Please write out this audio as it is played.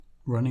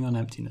Running on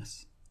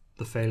Emptiness,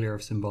 The Failure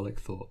of Symbolic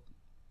Thought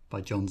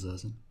by John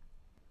Zerzan.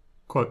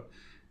 Quote,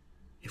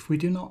 "If we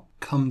do not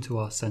come to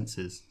our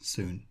senses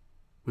soon,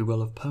 we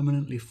will have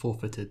permanently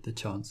forfeited the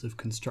chance of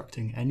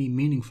constructing any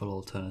meaningful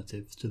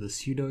alternatives to the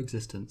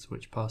pseudo-existence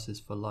which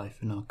passes for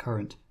life in our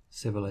current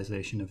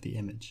civilization of the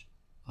image."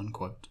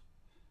 Unquote.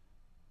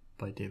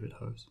 By David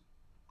Hose.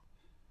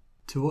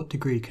 To what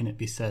degree can it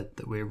be said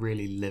that we are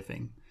really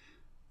living?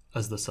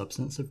 As the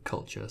substance of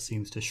culture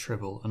seems to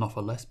shrivel and offer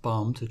less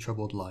balm to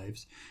troubled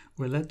lives,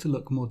 we're led to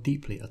look more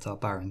deeply at our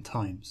barren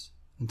times,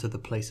 and to the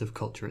place of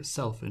culture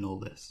itself in all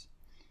this.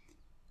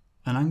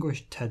 An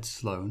anguished Ted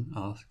Sloan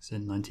asks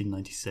in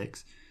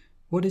 1996,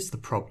 "What is the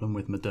problem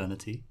with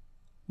modernity?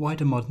 Why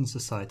do modern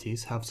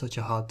societies have such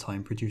a hard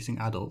time producing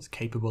adults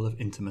capable of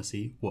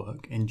intimacy,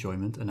 work,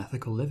 enjoyment, and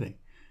ethical living?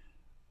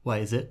 Why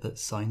is it that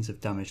signs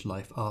of damaged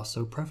life are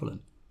so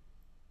prevalent?"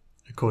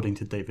 According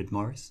to David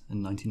Morris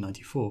in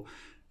 1994,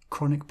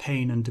 chronic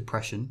pain and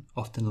depression,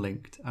 often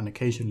linked and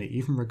occasionally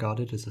even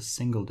regarded as a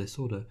single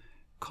disorder,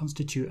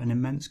 constitute an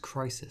immense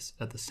crisis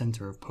at the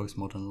center of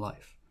postmodern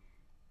life.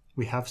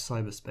 We have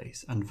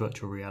cyberspace and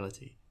virtual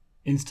reality,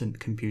 instant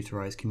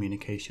computerized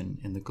communication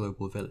in the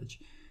global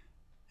village,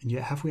 and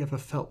yet have we ever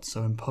felt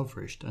so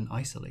impoverished and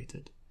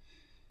isolated?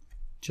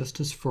 Just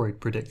as Freud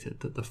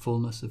predicted that the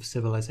fullness of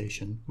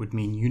civilization would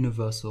mean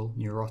universal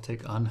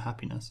neurotic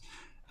unhappiness,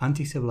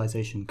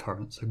 anti-civilization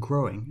currents are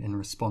growing in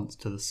response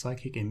to the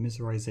psychic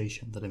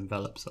immiserization that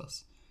envelops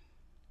us.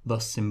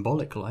 Thus,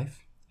 symbolic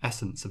life,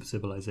 essence of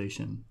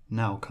civilization,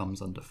 now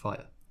comes under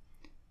fire.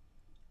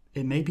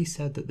 It may be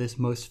said that this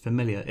most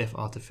familiar, if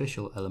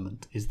artificial,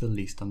 element is the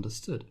least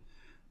understood,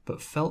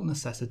 but felt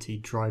necessity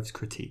drives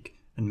critique,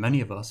 and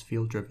many of us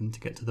feel driven to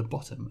get to the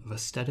bottom of a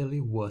steadily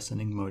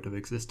worsening mode of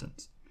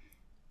existence.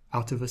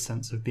 Out of a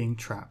sense of being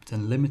trapped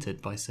and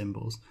limited by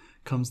symbols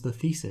comes the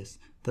thesis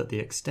that the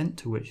extent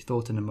to which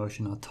thought and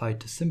emotion are tied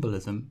to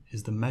symbolism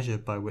is the measure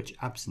by which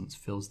absence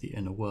fills the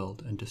inner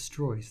world and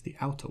destroys the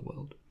outer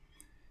world.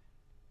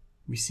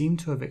 We seem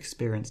to have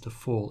experienced a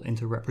fall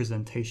into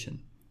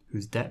representation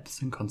whose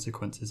depths and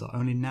consequences are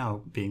only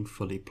now being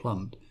fully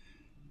plumbed.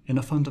 In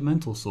a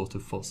fundamental sort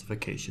of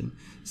falsification,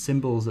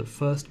 symbols at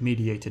first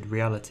mediated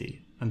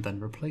reality and then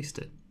replaced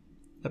it.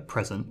 At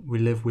present, we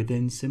live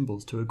within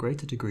symbols to a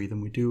greater degree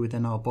than we do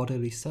within our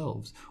bodily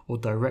selves or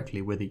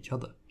directly with each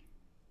other.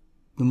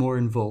 The more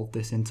involved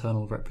this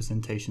internal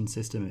representation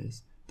system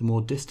is, the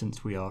more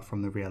distant we are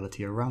from the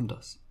reality around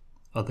us.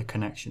 Other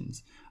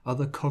connections,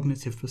 other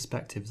cognitive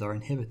perspectives are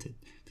inhibited,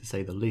 to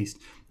say the least,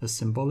 as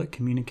symbolic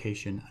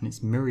communication and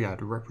its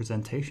myriad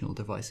representational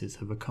devices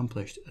have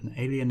accomplished an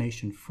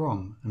alienation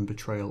from and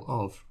betrayal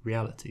of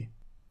reality.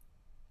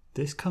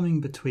 This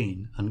coming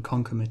between and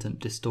concomitant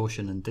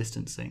distortion and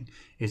distancing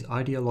is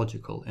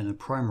ideological in a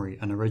primary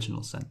and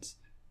original sense.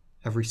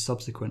 Every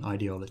subsequent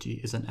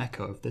ideology is an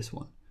echo of this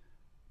one.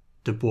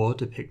 Du Bois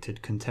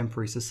depicted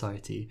contemporary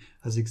society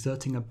as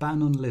exerting a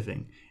ban on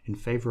living in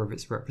favour of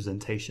its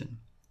representation,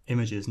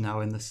 images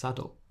now in the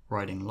saddle,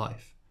 riding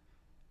life.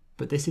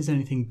 But this is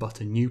anything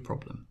but a new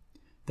problem.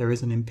 There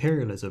is an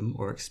imperialism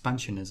or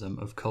expansionism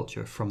of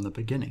culture from the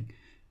beginning,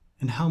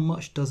 and how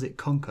much does it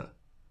conquer?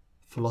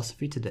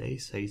 Philosophy today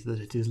says that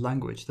it is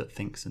language that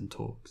thinks and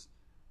talks,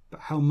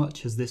 but how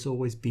much has this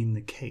always been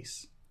the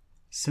case?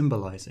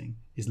 Symbolizing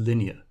is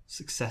linear,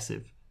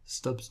 successive,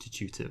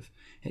 substitutive.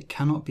 It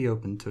cannot be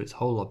open to its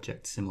whole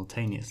object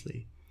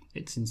simultaneously.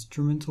 Its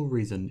instrumental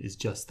reason is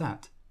just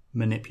that,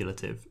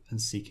 manipulative and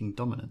seeking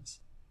dominance.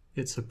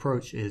 Its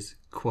approach is,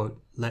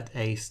 quote, "let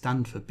A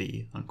stand for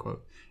B,"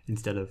 unquote,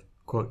 instead of,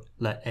 quote,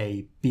 "let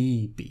A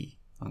be B,"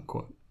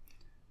 unquote.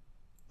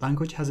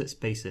 Language has its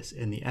basis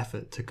in the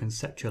effort to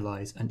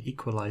conceptualize and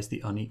equalize the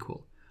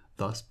unequal,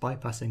 thus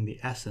bypassing the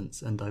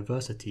essence and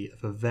diversity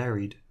of a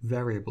varied,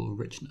 variable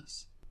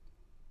richness.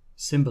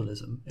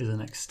 Symbolism is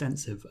an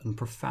extensive and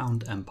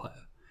profound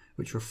empire,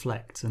 which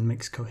reflects and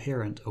makes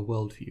coherent a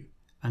worldview,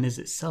 and is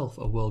itself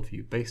a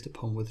worldview based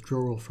upon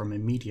withdrawal from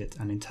immediate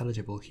and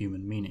intelligible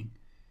human meaning.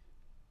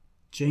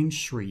 James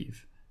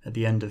Shreve, at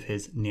the end of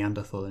his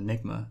Neanderthal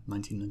Enigma,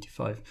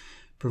 1995,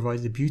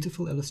 provides a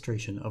beautiful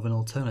illustration of an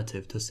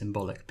alternative to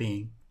symbolic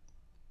being.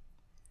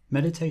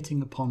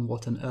 Meditating upon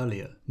what an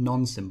earlier,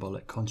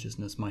 non-symbolic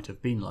consciousness might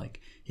have been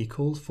like, he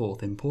calls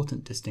forth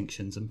important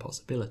distinctions and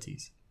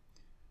possibilities.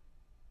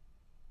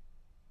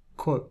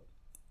 Quote,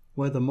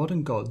 "Where the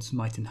modern gods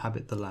might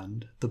inhabit the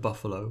land, the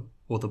buffalo,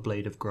 or the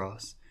blade of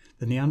grass,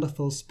 the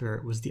Neanderthal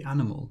spirit was the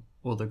animal,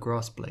 or the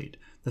grass blade,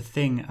 the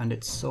thing and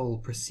its soul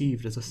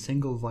perceived as a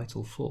single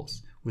vital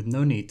force, with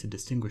no need to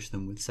distinguish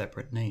them with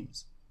separate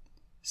names.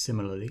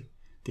 Similarly,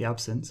 the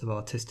absence of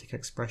artistic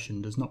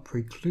expression does not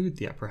preclude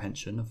the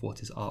apprehension of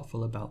what is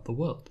artful about the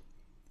world.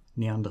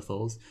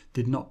 Neanderthals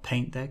did not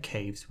paint their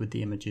caves with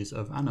the images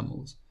of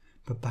animals,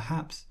 but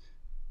perhaps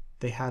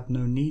they had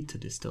no need to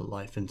distill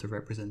life into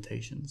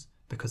representations,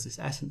 because its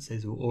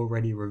essences were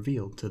already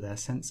revealed to their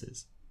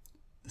senses.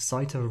 The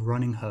sight of a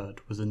running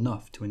herd was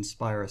enough to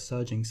inspire a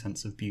surging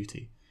sense of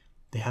beauty.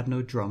 They had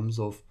no drums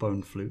or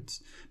bone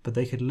flutes, but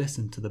they could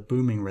listen to the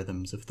booming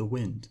rhythms of the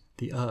wind,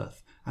 the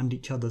earth, and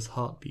each other's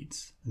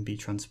heartbeats and be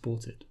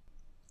transported."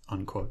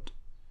 Unquote.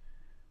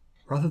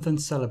 Rather than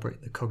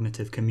celebrate the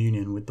cognitive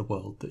communion with the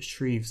world that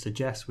Shreve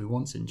suggests we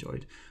once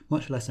enjoyed,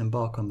 much less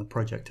embark on the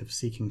project of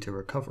seeking to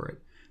recover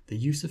it, the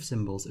use of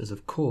symbols is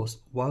of course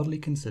widely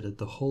considered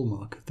the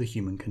hallmark of the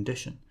human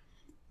condition.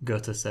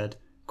 Goethe said,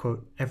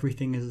 quote,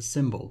 "Everything is a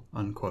symbol,"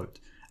 unquote,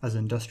 as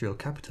industrial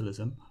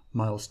capitalism,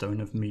 milestone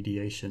of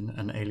mediation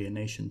and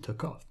alienation,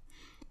 took off.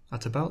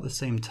 At about the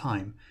same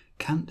time,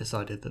 Kant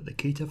decided that the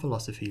key to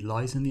philosophy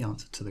lies in the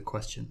answer to the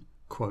question,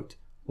 quote,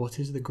 "What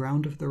is the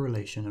ground of the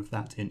relation of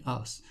that in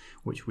us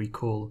which we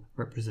call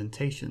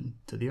representation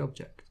to the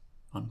object?"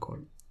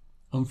 Unquote.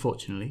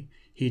 Unfortunately,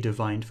 he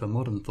divined for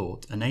modern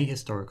thought an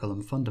ahistorical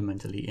and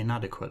fundamentally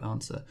inadequate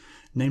answer,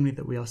 namely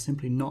that we are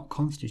simply not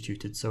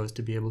constituted so as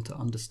to be able to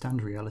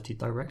understand reality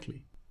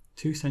directly.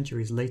 2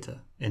 centuries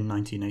later, in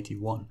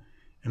 1981,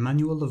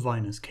 Emmanuel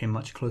Levinas came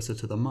much closer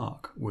to the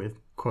mark with,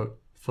 quote,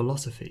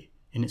 "Philosophy,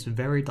 in its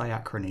very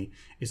diachrony,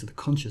 is the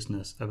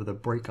consciousness of the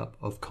breakup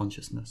of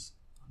consciousness."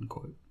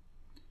 Unquote.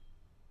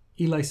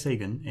 Eli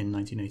Sagan, in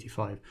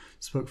 1985,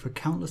 spoke for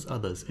countless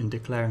others in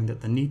declaring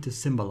that the need to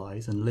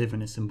symbolize and live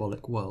in a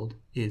symbolic world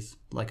is,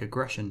 like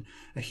aggression,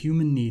 a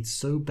human need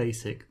so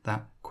basic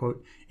that,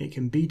 quote, "it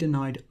can be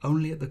denied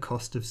only at the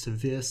cost of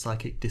severe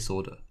psychic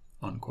disorder."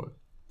 Unquote.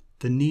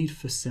 The need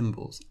for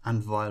symbols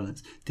and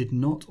violence did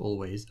not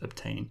always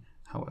obtain,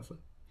 however.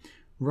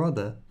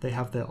 Rather, they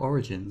have their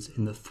origins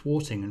in the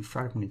thwarting and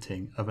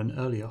fragmenting of an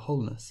earlier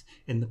wholeness,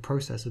 in the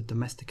process of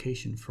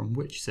domestication from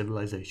which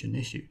civilization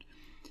issued.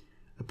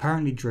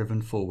 Apparently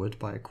driven forward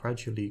by a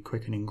gradually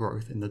quickening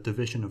growth in the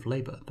division of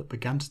labour that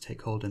began to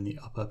take hold in the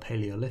Upper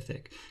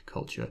Paleolithic,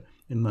 culture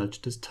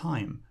emerged as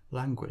time,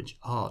 language,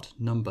 art,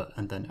 number,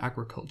 and then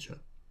agriculture.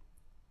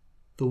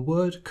 The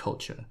word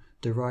culture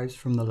derives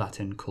from the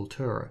Latin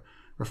cultura,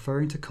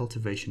 referring to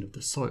cultivation of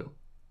the soil,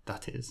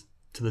 that is,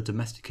 to the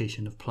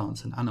domestication of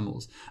plants and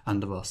animals,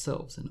 and of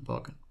ourselves in a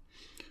bargain.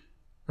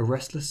 A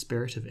restless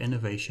spirit of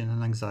innovation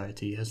and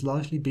anxiety has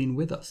largely been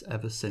with us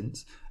ever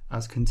since,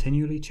 as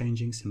continually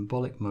changing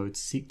symbolic modes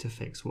seek to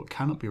fix what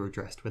cannot be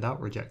redressed without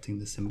rejecting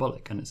the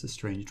symbolic and its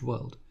estranged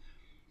world.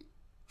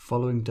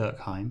 Following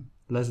Durkheim,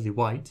 Leslie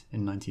White,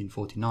 in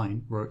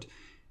 1949, wrote,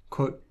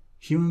 quote,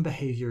 "Human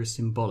behavior is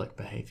symbolic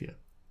behavior.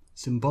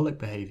 Symbolic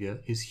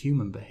behavior is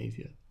human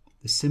behavior.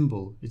 The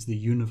symbol is the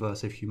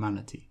universe of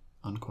humanity."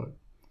 Unquote.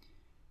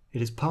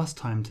 It is past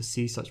time to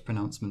see such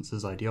pronouncements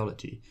as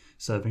ideology,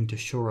 serving to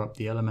shore up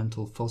the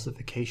elemental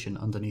falsification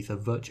underneath a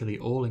virtually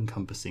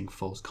all-encompassing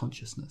false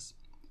consciousness.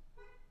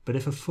 But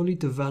if a fully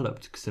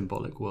developed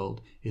symbolic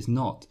world is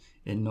not,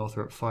 in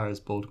Northrop Frye's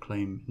bold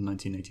claim in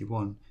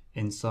 1981,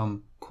 in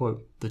some,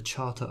 quote, "the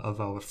charter of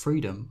our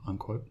freedom,"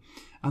 unquote,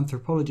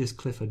 anthropologist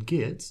Clifford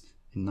Geertz,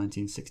 in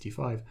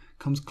 1965,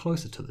 comes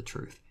closer to the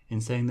truth in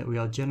saying that we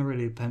are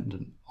generally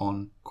dependent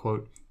on,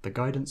 quote, "the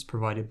guidance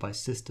provided by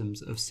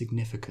systems of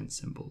significant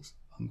symbols,"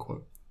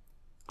 unquote.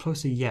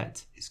 Closer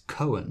yet is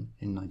Cohen,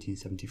 in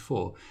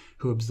 1974,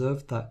 who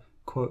observed that,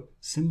 quote,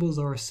 "symbols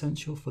are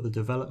essential for the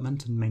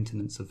development and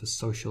maintenance of a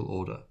social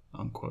order,"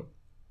 unquote.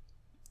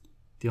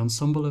 The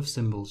ensemble of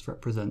symbols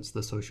represents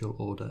the social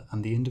order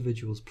and the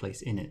individual's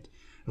place in it,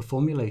 a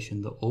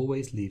formulation that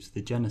always leaves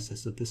the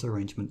genesis of this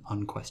arrangement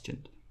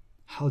unquestioned.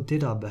 How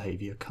did our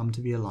behavior come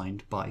to be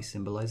aligned by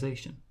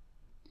symbolization?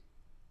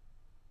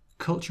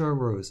 Culture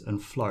arose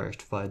and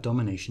flourished via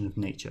domination of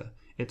nature,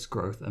 its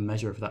growth a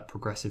measure of that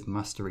progressive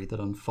mastery that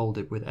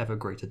unfolded with ever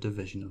greater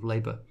division of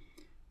labor.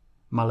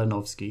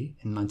 Malinowski,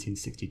 in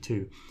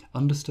 1962,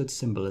 understood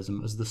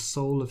symbolism as the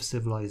soul of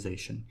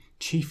civilization,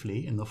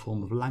 chiefly in the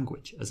form of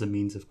language as a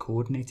means of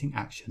coordinating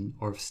action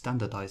or of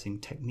standardizing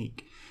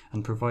technique,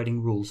 and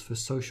providing rules for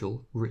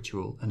social,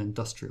 ritual, and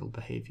industrial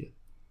behavior.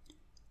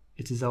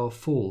 It is our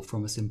fall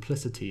from a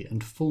simplicity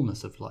and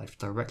fullness of life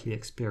directly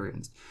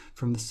experienced,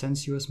 from the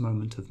sensuous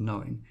moment of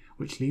knowing,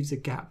 which leaves a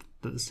gap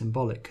that the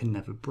symbolic can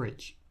never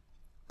bridge.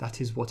 That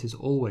is what is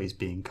always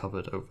being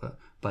covered over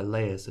by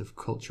layers of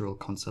cultural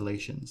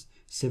consolations,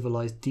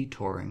 civilized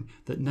detouring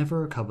that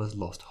never recovers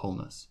lost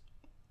wholeness.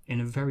 In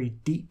a very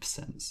deep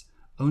sense,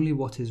 only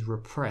what is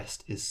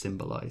repressed is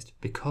symbolized,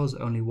 because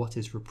only what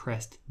is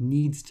repressed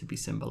needs to be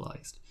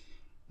symbolized.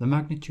 The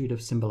magnitude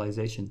of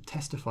symbolization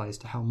testifies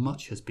to how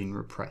much has been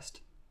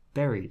repressed,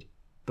 buried,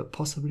 but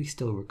possibly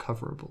still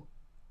recoverable.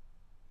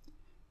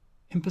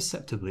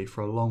 Imperceptibly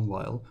for a long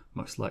while,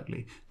 most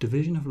likely,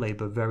 division of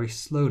labour very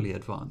slowly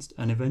advanced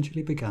and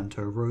eventually began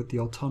to erode the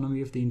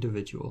autonomy of the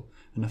individual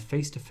and a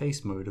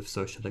face-to-face mode of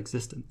social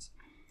existence.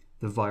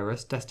 The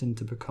virus destined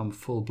to become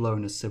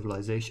full-blown as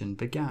civilization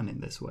began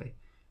in this way,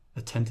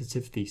 a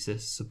tentative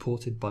thesis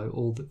supported by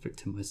all that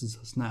victimizes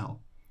us now.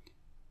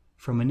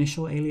 From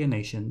initial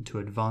alienation to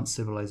advanced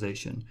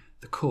civilization,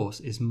 the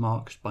course is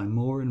marked by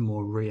more and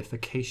more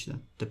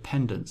reification,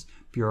 dependence,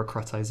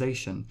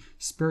 bureaucratization,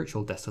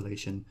 spiritual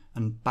desolation,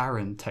 and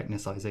barren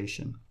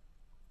technicization.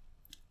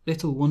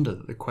 Little wonder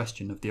that the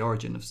question of the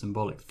origin of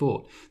symbolic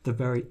thought, the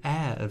very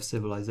air of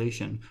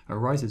civilization,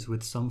 arises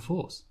with some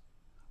force.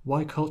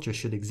 Why culture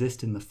should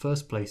exist in the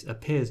first place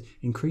appears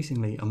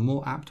increasingly a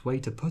more apt way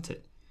to put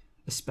it,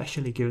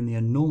 especially given the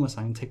enormous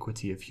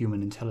antiquity of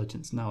human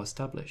intelligence now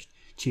established,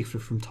 chiefly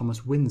from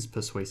Thomas Wynn's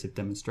persuasive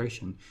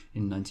demonstration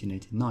in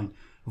 1989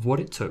 of what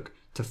it took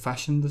to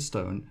fashion the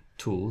stone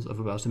tools of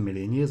about 1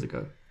 million years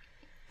ago.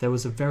 There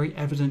was a very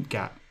evident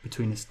gap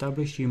between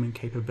established human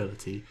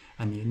capability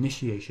and the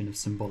initiation of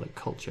symbolic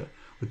culture,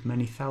 with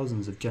many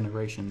thousands of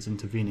generations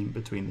intervening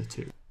between the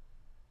two.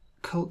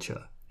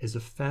 Culture is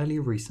a fairly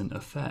recent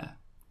affair.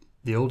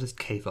 The oldest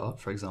cave art,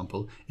 for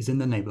example, is in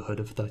the neighbourhood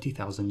of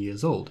 30,000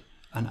 years old,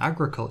 and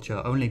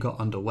agriculture only got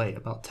underway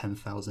about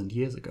 10,000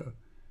 years ago.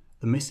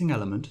 The missing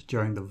element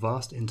during the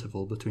vast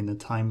interval between the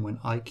time when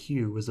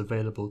IQ was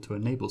available to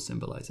enable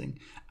symbolizing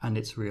and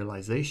its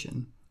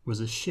realization was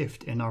a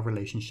shift in our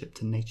relationship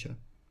to nature.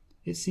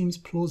 It seems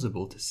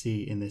plausible to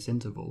see in this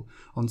interval,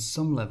 on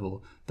some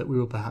level that we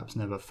will perhaps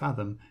never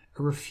fathom,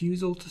 a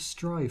refusal to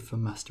strive for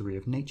mastery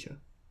of nature.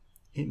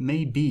 It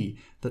may be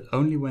that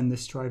only when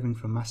this striving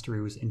for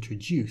mastery was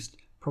introduced,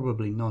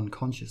 probably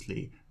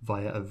non-consciously,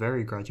 via a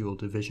very gradual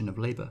division of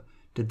labour,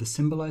 did the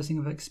symbolizing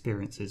of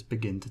experiences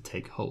begin to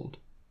take hold.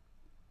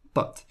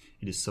 But,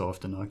 it is so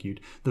often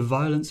argued, the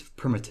violence of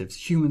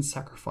primitives, human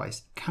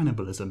sacrifice,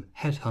 cannibalism,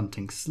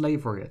 headhunting,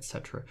 slavery,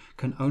 etc.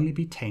 can only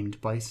be tamed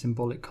by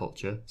symbolic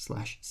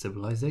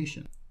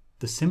culture/civilization.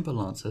 The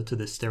simple answer to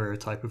this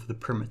stereotype of the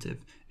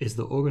primitive is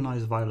that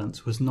organized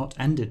violence was not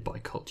ended by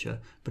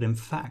culture, but in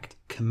fact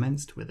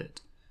commenced with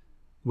it.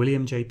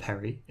 William J.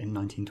 Perry, in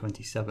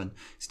 1927,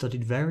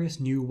 studied various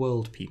New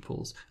World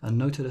peoples and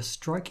noted a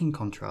striking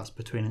contrast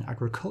between an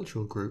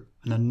agricultural group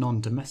and a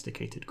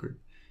non-domesticated group.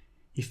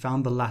 He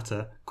found the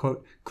latter,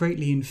 quote,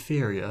 greatly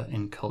inferior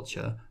in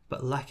culture,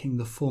 but lacking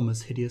the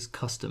former's hideous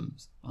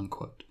customs,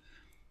 unquote.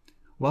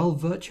 While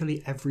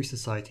virtually every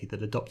society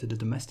that adopted a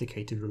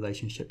domesticated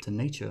relationship to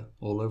nature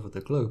all over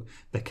the globe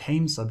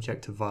became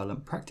subject to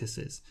violent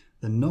practices,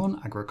 the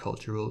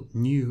non-agricultural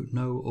knew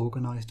no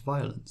organized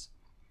violence.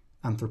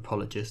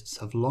 Anthropologists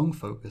have long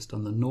focused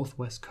on the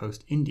northwest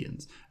coast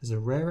Indians as a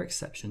rare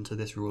exception to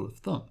this rule of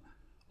thumb.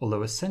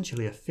 Although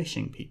essentially a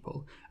fishing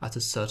people, at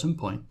a certain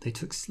point they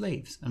took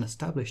slaves and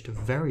established a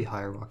very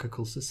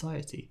hierarchical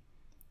society.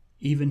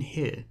 Even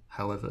here,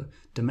 however,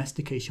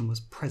 domestication was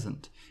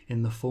present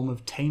in the form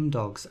of tame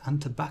dogs and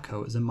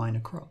tobacco as a minor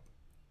crop.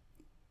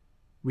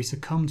 We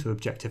succumb to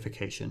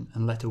objectification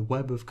and let a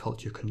web of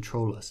culture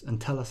control us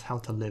and tell us how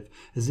to live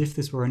as if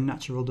this were a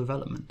natural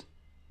development.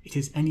 It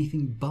is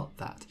anything but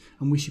that,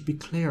 and we should be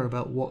clear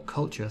about what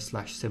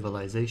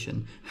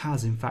culture/civilization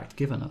has in fact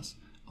given us,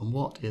 and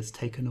what is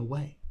taken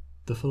away.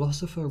 The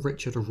philosopher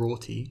Richard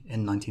Rorty,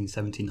 in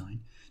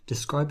 1979,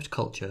 described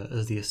culture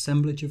as the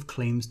assemblage of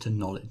claims to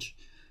knowledge.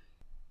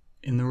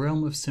 In the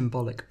realm of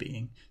symbolic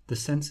being, the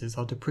senses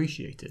are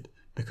depreciated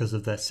because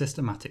of their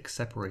systematic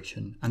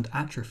separation and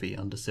atrophy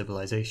under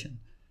civilization.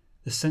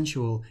 The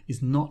sensual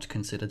is not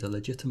considered a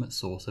legitimate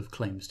source of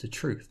claims to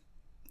truth.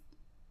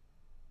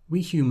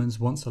 We humans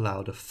once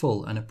allowed a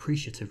full and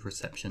appreciative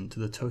reception to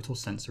the total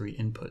sensory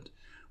input,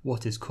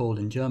 what is called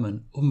in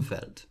German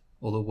Umwelt,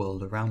 or the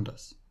world around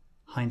us.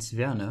 Heinz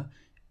Werner,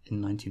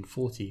 in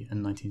 1940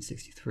 and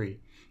 1963,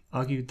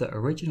 argued that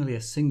originally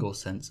a single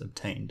sense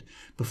obtained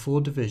before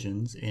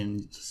divisions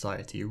in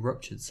society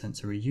ruptured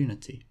sensory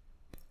unity.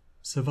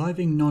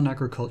 Surviving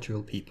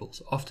non-agricultural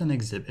peoples often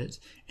exhibit,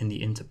 in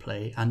the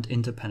interplay and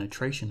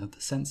interpenetration of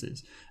the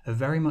senses, a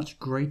very much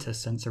greater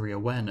sensory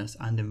awareness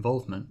and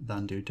involvement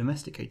than do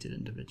domesticated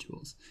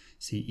individuals.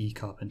 See E.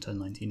 Carpenter,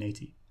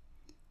 1980.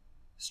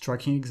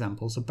 Striking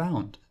examples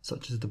abound,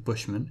 such as the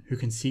bushman who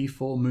can see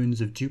 4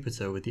 moons of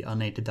Jupiter with the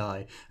unaided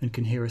eye and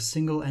can hear a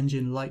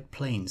single-engine light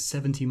plane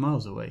 70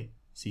 miles away.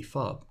 See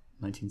Farb,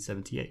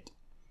 1978.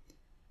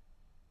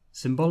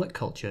 Symbolic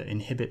culture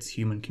inhibits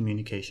human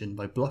communication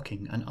by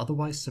blocking and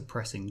otherwise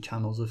suppressing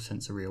channels of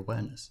sensory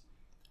awareness.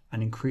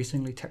 An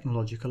increasingly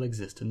technological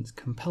existence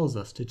compels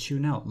us to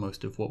tune out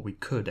most of what we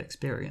could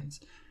experience.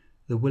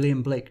 The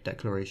William Blake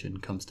Declaration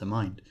comes to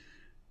mind.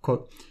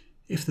 Quote,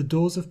 if the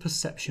doors of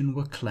perception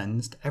were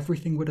cleansed,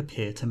 everything would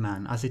appear to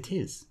man as it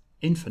is,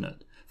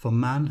 infinite, for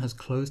man has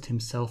closed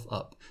himself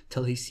up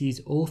till he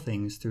sees all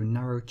things through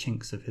narrow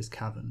chinks of his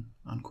cavern.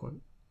 Unquote.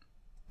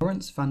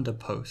 Lawrence van der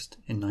Post,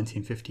 in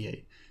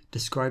 1958,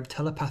 described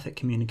telepathic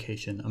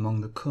communication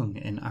among the Kung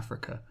in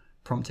Africa,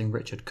 prompting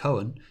Richard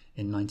Cohen,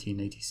 in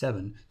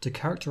 1987, to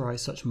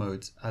characterize such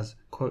modes as,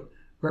 quote,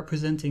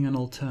 representing an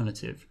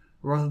alternative,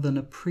 rather than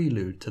a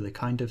prelude to the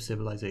kind of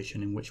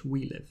civilization in which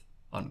we live.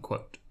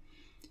 Unquote.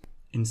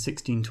 In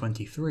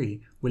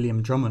 1623,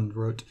 William Drummond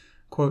wrote,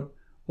 quote,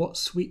 what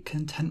sweet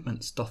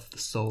contentments doth the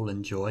soul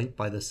enjoy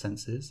by the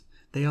senses?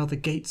 They are the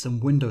gates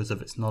and windows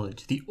of its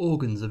knowledge, the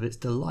organs of its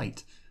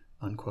delight.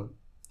 Unquote.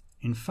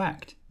 In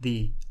fact,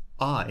 the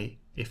I,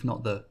 if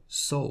not the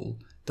soul,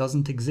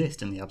 doesn't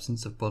exist in the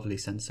absence of bodily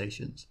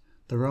sensations.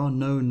 There are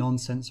no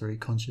non-sensory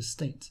conscious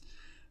states.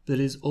 but it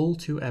is all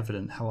too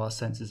evident how our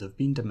senses have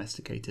been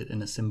domesticated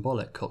in a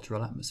symbolic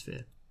cultural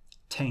atmosphere,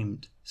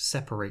 tamed,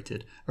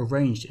 separated,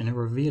 arranged in a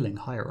revealing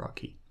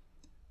hierarchy.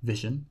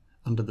 Vision,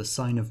 under the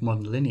sign of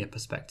modern linear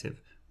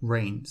perspective,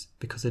 reigns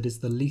because it is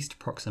the least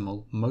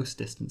proximal, most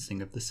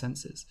distancing of the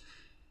senses.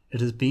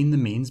 It has been the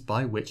means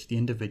by which the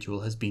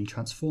individual has been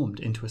transformed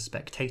into a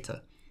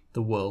spectator,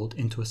 the world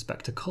into a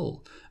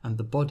spectacle, and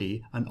the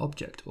body an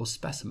object or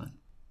specimen.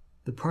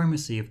 The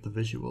primacy of the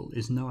visual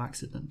is no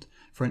accident,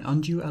 for an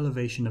undue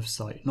elevation of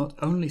sight not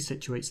only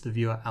situates the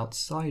viewer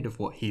outside of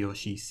what he or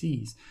she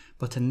sees,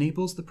 but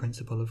enables the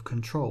principle of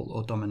control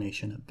or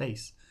domination at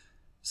base.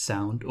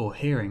 Sound or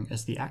hearing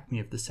as the acme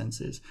of the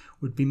senses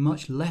would be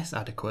much less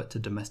adequate to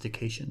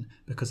domestication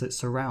because it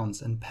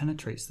surrounds and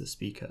penetrates the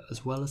speaker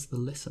as well as the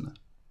listener.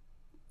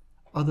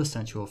 Other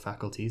sensual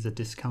faculties are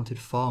discounted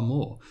far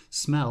more.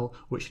 Smell,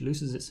 which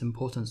loses its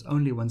importance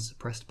only when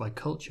suppressed by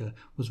culture,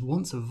 was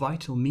once a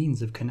vital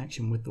means of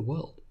connection with the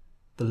world.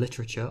 The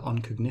literature on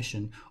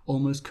cognition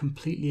almost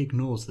completely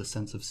ignores the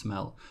sense of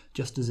smell,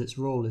 just as its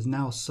role is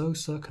now so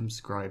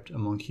circumscribed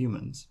among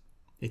humans.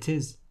 It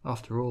is,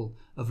 after all,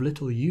 of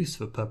little use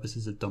for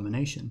purposes of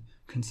domination,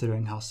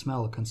 considering how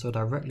smell can so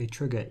directly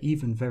trigger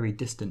even very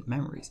distant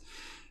memories.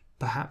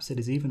 Perhaps it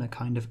is even a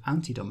kind of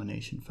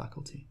anti-domination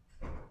faculty.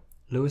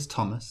 Lewis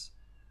Thomas,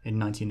 in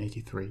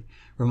 1983,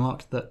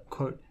 remarked that,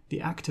 quote,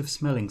 "the act of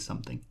smelling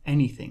something,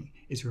 anything,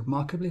 is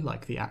remarkably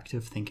like the act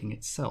of thinking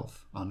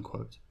itself,"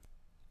 unquote.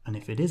 And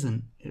if it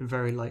isn't, it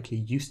very likely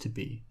used to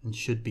be and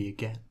should be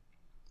again.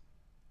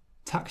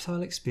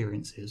 Tactile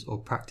experiences or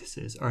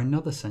practices are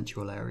another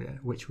sensual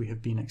area which we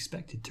have been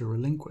expected to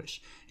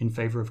relinquish in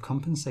favour of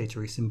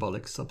compensatory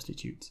symbolic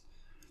substitutes.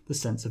 The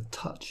sense of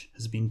touch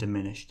has been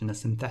diminished in a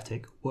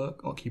synthetic,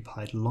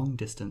 work-occupied,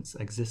 long-distance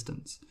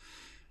existence.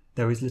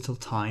 There is little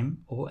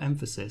time or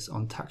emphasis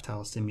on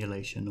tactile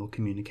stimulation or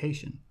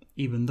communication,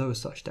 even though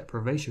such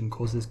deprivation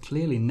causes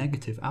clearly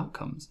negative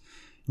outcomes.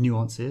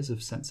 Nuances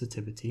of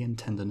sensitivity and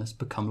tenderness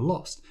become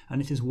lost,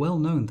 and it is well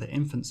known that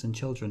infants and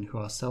children who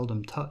are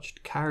seldom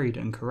touched, carried,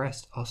 and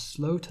caressed are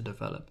slow to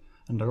develop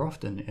and are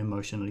often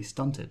emotionally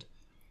stunted.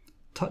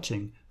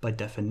 Touching, by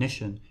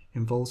definition,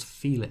 involves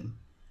feeling.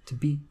 To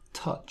be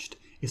touched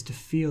is to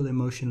feel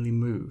emotionally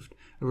moved,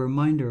 a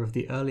reminder of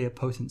the earlier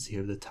potency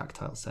of the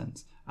tactile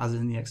sense, as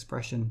in the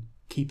expression,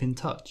 "keep in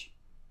touch."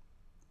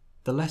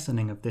 The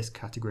lessening of this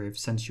category of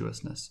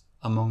sensuousness,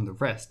 among the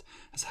rest,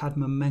 has had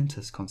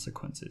momentous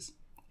consequences.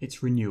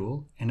 Its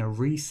renewal, in a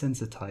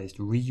resensitized,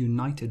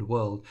 reunited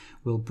world,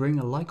 will bring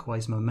a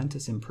likewise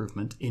momentous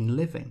improvement in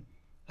living.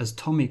 As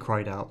Tommy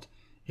cried out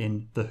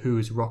in The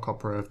Who's rock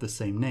opera of the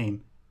same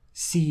name,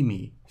 "See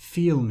me,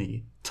 feel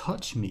me,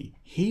 touch me,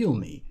 heal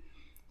me."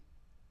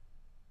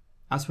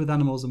 As with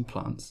animals and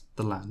plants,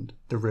 the land,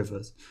 the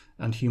rivers,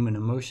 and human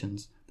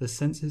emotions, the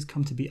senses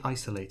come to be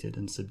isolated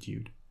and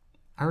subdued.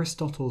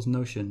 Aristotle's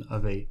notion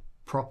of a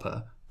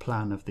proper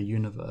plan of the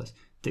universe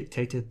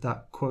dictated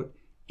that, quote,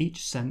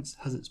 "each sense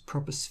has its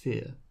proper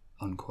sphere,"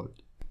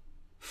 unquote.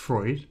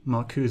 Freud,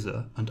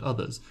 Marcuse, and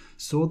others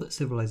saw that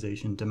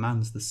civilization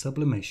demands the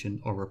sublimation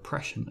or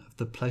repression of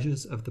the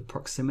pleasures of the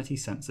proximity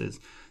senses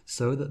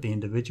so that the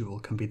individual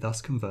can be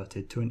thus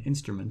converted to an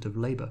instrument of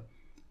labor.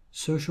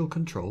 Social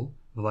control,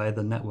 via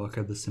the network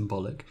of the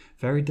symbolic,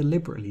 very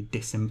deliberately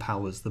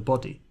disempowers the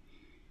body.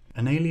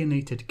 An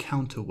alienated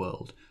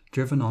counter-world,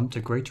 driven on to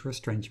greater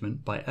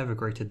estrangement by ever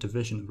greater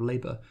division of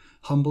labour,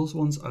 humbles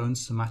one's own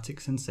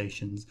somatic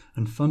sensations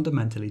and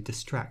fundamentally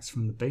distracts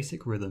from the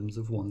basic rhythms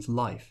of one's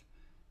life.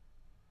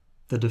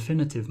 The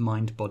definitive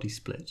mind-body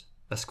split,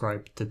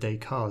 ascribed to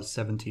Descartes'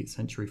 17th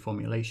century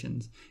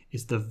formulations,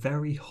 is the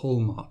very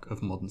hallmark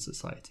of modern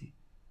society.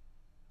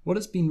 What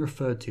has been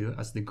referred to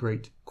as the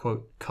great,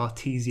 quote,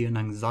 Cartesian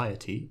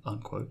anxiety,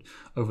 unquote,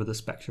 over the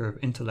spectre of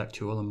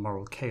intellectual and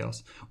moral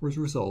chaos was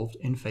resolved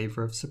in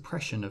favour of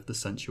suppression of the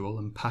sensual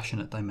and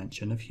passionate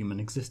dimension of human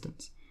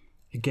existence.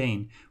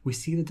 Again, we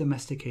see the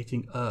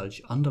domesticating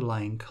urge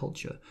underlying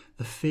culture,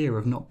 the fear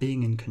of not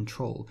being in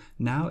control,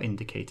 now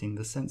indicating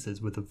the senses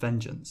with a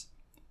vengeance.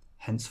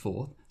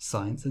 Henceforth,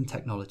 science and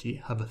technology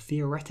have a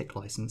theoretic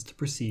license to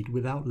proceed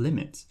without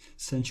limits,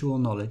 sensual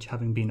knowledge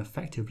having been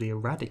effectively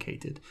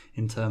eradicated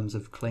in terms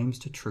of claims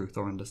to truth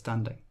or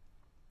understanding.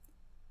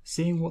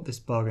 Seeing what this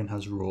bargain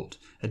has wrought,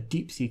 a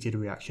deep-seated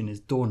reaction is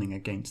dawning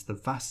against the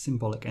vast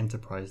symbolic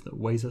enterprise that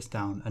weighs us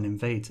down and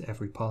invades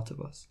every part of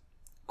us.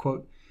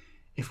 Quote,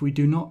 "If we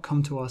do not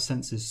come to our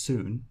senses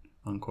soon,"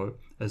 unquote,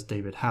 as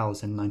David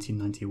Howes in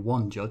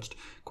 1991 judged,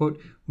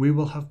 quote, "we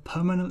will have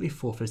permanently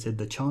forfeited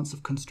the chance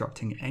of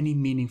constructing any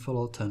meaningful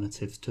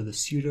alternatives to the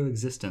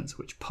pseudo-existence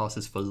which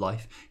passes for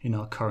life in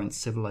our current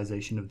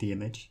civilization of the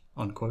image,"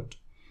 unquote.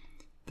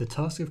 The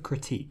task of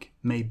critique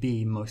may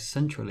be, most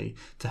centrally,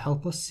 to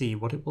help us see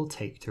what it will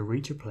take to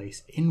reach a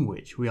place in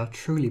which we are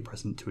truly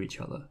present to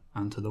each other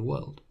and to the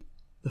world.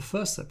 The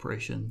first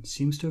separation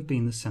seems to have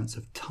been the sense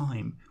of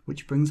time,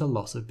 which brings a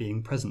loss of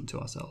being present to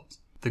ourselves.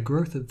 The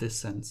growth of this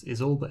sense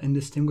is all but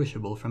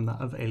indistinguishable from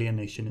that of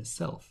alienation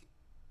itself.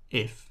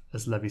 If,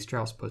 as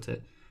Levi-Strauss put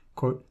it,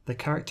 quote, the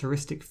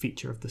characteristic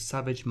feature of the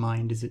savage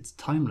mind is its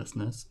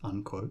timelessness,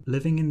 unquote.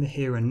 Living in the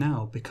here and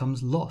now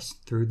becomes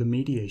lost through the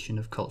mediation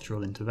of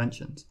cultural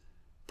interventions.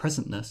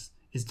 Presentness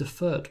is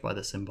deferred by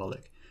the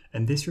symbolic,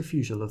 and this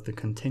refusal of the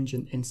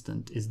contingent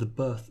instant is the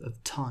birth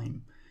of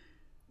time.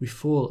 We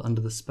fall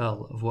under the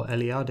spell of what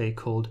Eliade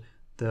called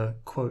the,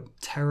 quote,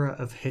 terror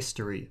of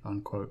history,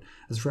 unquote,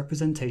 as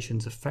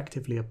representations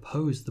effectively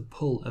oppose the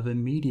pull of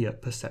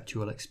immediate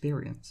perceptual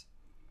experience.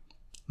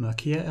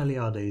 Mircea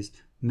Eliade's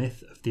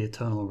Myth of the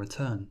Eternal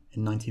Return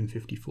in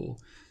 1954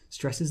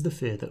 stresses the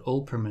fear that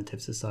all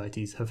primitive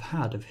societies have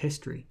had of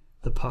history,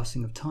 the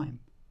passing of time.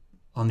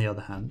 On the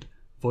other hand,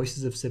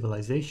 voices of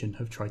civilization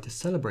have tried to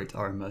celebrate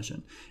our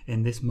immersion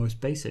in this most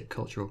basic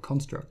cultural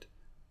construct.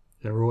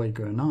 Leroy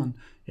Gournan,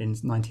 in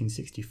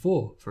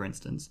 1964, for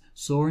instance,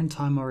 saw in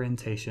time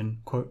orientation,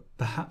 quote,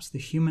 perhaps the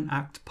human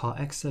act par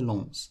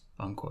excellence,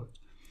 unquote.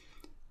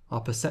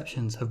 Our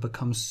perceptions have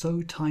become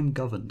so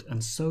time-governed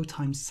and so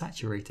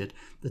time-saturated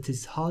that it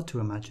is hard to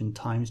imagine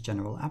time's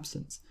general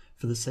absence.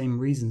 For the same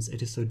reasons,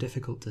 it is so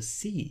difficult to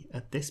see,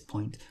 at this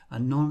point, a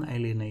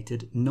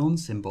non-alienated,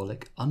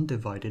 non-symbolic,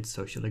 undivided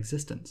social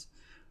existence.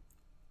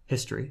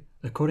 History,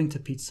 according to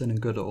Peterson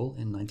and Goodall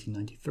in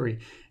 1993,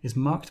 is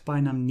marked by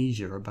an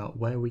amnesia about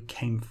where we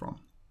came from.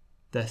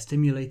 Their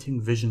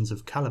stimulating visions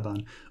of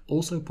Caliban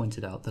also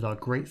pointed out that our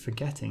great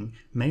forgetting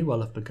may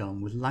well have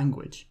begun with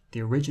language,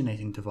 the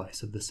originating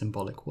device of the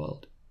symbolic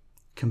world.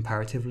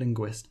 Comparative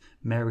linguist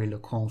Mary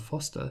Leckrone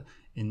Foster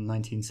in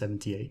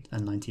 1978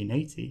 and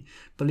 1980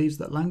 believes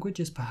that language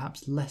is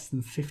perhaps less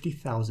than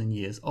 50,000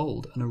 years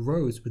old and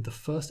arose with the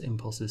first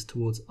impulses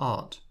towards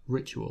art,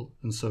 ritual,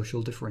 and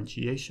social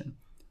differentiation.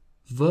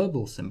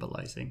 Verbal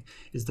symbolizing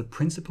is the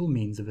principal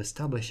means of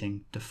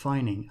establishing,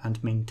 defining,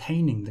 and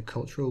maintaining the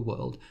cultural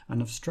world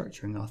and of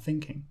structuring our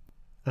thinking.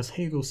 As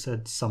Hegel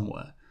said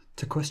somewhere,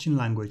 to question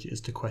language is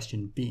to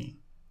question being.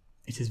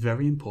 It is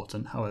very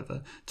important,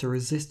 however, to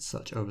resist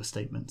such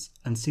overstatements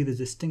and see the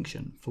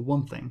distinction, for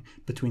one thing,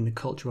 between the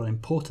cultural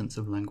importance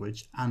of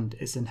language and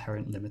its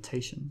inherent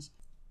limitations.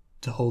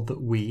 To hold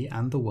that we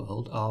and the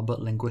world are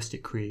but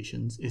linguistic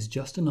creations is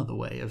just another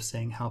way of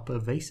saying how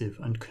pervasive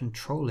and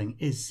controlling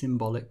is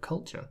symbolic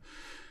culture.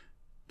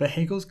 But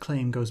Hegel's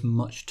claim goes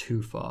much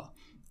too far,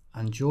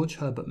 and George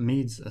Herbert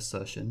Mead's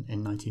assertion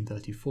in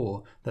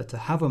 1934 that to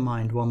have a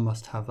mind one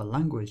must have a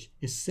language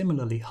is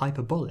similarly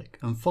hyperbolic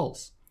and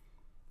false.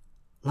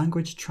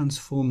 Language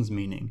transforms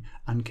meaning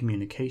and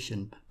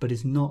communication, but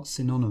is not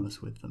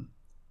synonymous with them.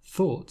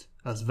 Thought,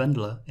 as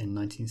Wendler in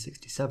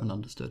 1967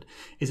 understood,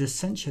 is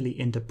essentially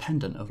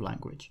independent of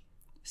language.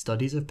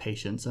 Studies of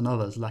patients and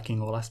others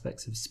lacking all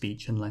aspects of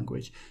speech and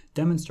language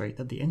demonstrate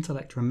that the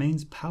intellect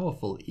remains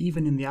powerful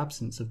even in the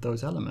absence of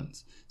those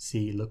elements.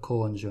 See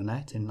Lecourt and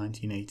Journette in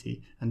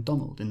 1980 and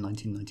Donald in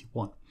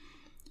 1991.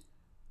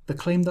 The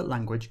claim that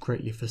language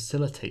greatly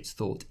facilitates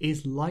thought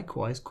is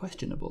likewise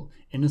questionable,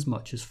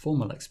 inasmuch as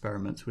formal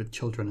experiments with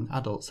children and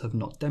adults have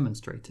not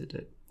demonstrated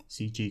it.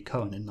 See G.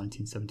 Cohen in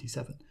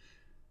 1977.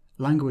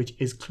 Language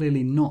is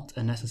clearly not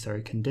a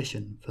necessary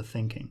condition for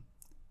thinking.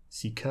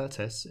 See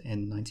Curtis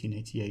in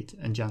 1988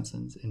 and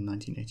Janssens in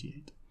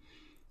 1988.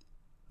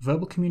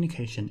 Verbal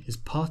communication is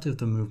part of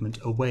the movement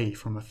away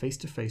from a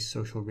face-to-face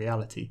social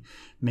reality,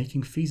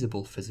 making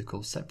feasible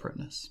physical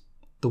separateness.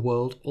 The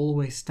world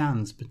always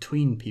stands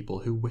between people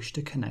who wish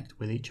to connect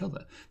with each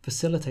other,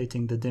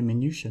 facilitating the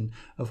diminution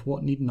of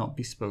what need not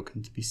be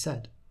spoken to be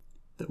said.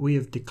 That we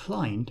have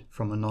declined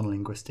from a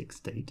non-linguistic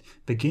state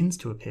begins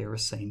to appear a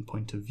sane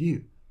point of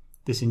view.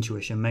 This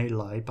intuition may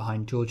lie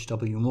behind George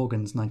W.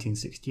 Morgan's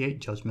 1968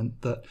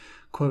 judgment that,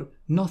 quote,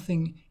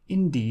 nothing,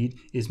 indeed,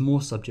 is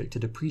more subject to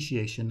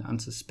depreciation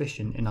and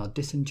suspicion in our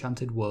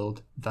disenchanted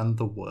world than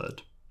the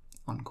word,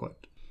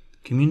 unquote.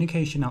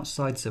 Communication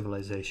outside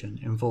civilization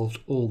involved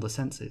all the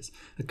senses,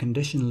 a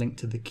condition linked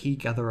to the key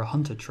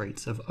gatherer-hunter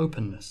traits of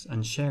openness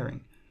and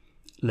sharing.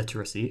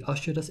 Literacy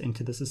ushered us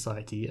into the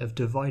society of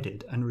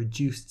divided and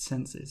reduced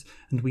senses,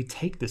 and we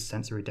take this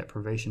sensory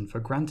deprivation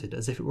for granted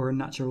as if it were a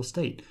natural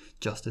state,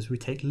 just as we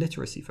take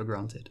literacy for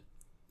granted.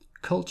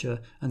 Culture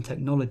and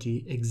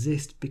technology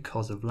exist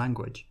because of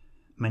language.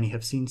 Many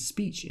have seen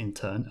speech, in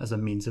turn, as a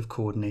means of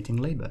coordinating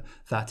labour,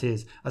 that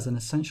is, as an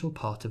essential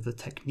part of the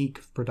technique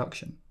of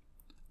production.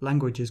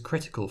 Language is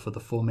critical for the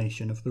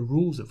formation of the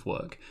rules of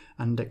work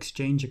and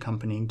exchange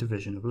accompanying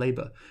division of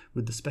labour,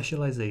 with the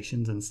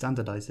specializations and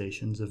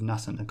standardizations of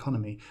nascent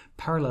economy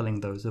paralleling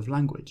those of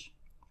language.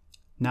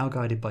 Now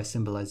guided by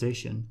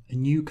symbolization, a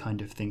new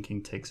kind of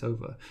thinking takes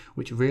over,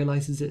 which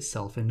realizes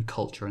itself in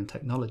culture and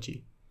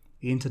technology.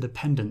 The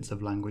interdependence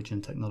of language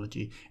and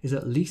technology is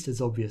at least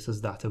as obvious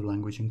as that of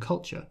language and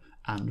culture,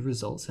 and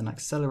results in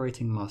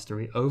accelerating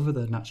mastery over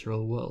the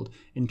natural world,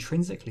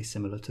 intrinsically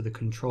similar to the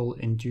control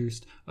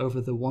induced over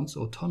the once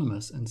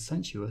autonomous and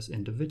sensuous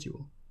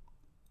individual.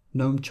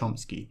 Noam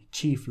Chomsky,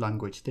 chief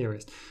language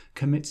theorist,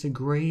 commits a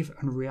grave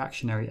and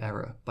reactionary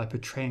error by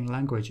portraying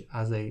language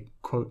as a,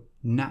 quote,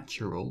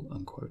 natural,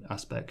 unquote,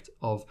 aspect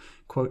of,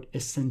 quote,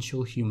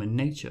 essential human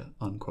nature,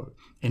 unquote,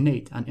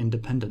 innate and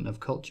independent of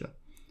culture.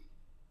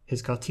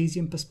 His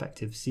Cartesian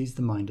perspective sees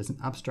the mind as an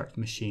abstract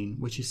machine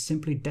which is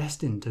simply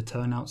destined to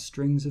turn out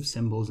strings of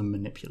symbols and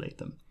manipulate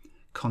them.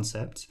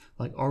 Concepts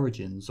like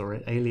origins or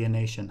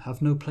alienation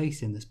have no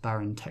place in this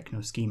barren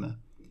techno-schema.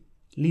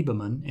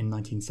 Lieberman, in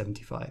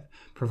 1975,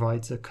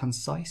 provides a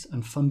concise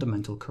and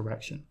fundamental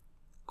correction.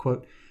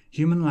 Quote,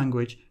 "Human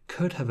language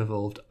could have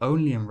evolved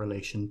only in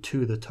relation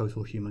to the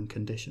total human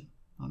condition."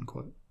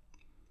 Unquote.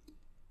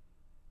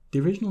 The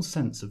original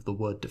sense of the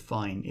word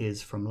define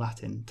is, from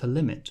Latin, to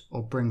limit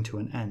or bring to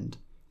an end.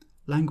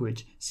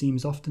 Language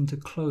seems often to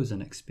close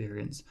an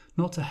experience,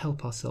 not to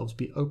help ourselves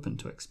be open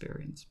to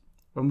experience.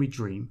 When we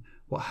dream,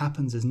 what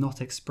happens is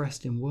not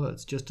expressed in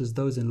words, just as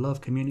those in love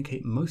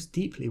communicate most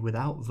deeply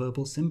without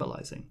verbal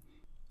symbolizing.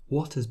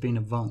 What has been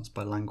advanced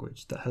by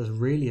language that has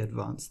really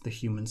advanced the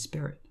human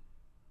spirit?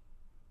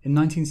 In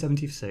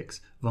 1976,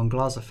 von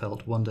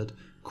Glaserfeld wondered,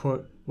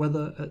 quote,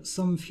 whether at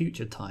some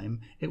future time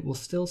it will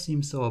still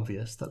seem so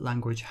obvious that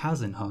language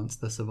has enhanced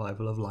the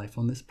survival of life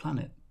on this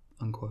planet.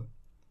 Unquote.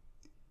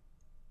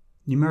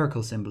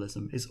 Numerical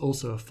symbolism is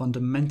also of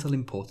fundamental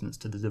importance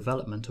to the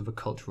development of a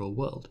cultural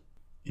world.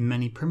 In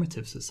many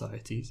primitive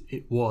societies,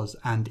 it was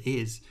and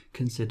is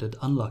considered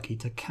unlucky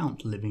to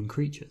count living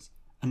creatures,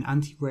 an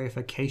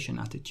anti-reification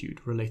attitude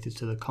related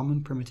to the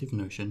common primitive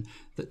notion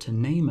that to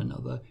name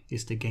another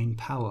is to gain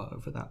power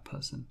over that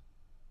person.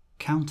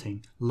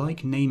 Counting,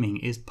 like naming,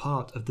 is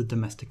part of the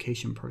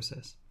domestication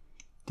process.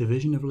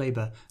 Division of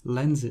labour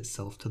lends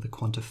itself to the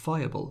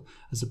quantifiable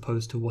as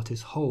opposed to what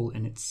is whole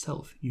in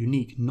itself,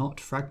 unique, not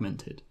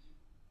fragmented.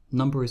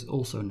 Number is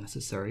also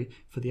necessary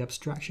for the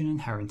abstraction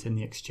inherent in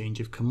the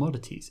exchange of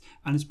commodities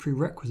and is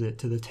prerequisite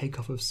to the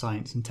takeoff of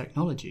science and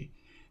technology.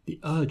 The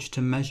urge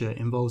to measure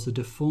involves a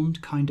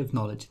deformed kind of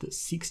knowledge that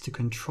seeks to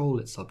control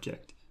its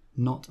object,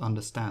 not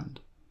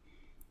understand.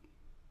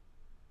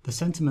 The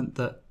sentiment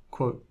that,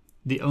 quote,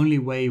 the only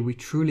way we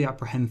truly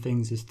apprehend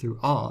things is through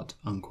art,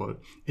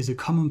 unquote, is a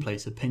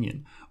commonplace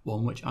opinion,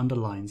 one which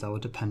underlines our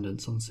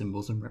dependence on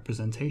symbols and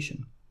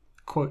representation.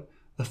 Quote,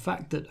 the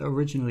fact that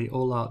originally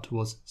all art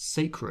was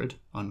sacred,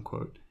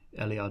 unquote,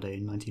 Eliade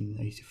in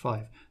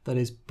 1985, that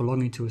is,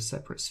 belonging to a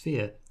separate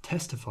sphere,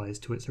 testifies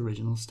to its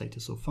original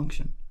status or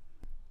function.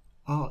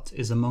 Art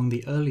is among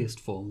the earliest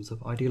forms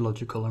of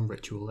ideological and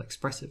ritual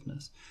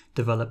expressiveness,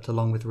 developed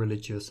along with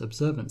religious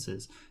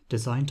observances,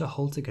 designed to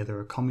hold together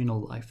a communal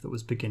life that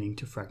was beginning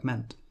to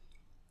fragment.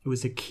 It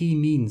was a key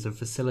means of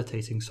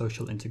facilitating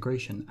social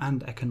integration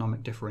and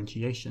economic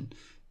differentiation,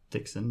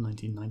 Dixon,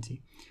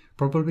 1990,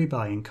 probably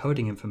by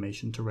encoding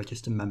information to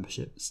register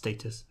membership,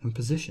 status, and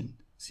position,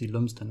 see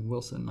Lumsden and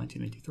Wilson,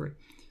 1983.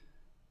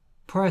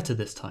 Prior to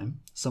this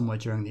time, somewhere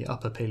during the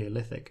Upper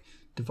Paleolithic,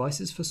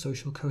 devices for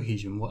social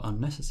cohesion were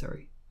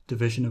unnecessary.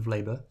 Division of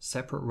labour,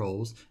 separate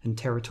roles, and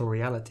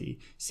territoriality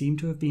seem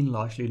to have been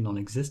largely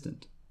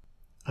non-existent.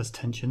 As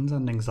tensions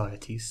and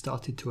anxieties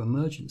started to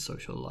emerge in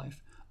social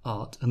life,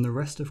 art and the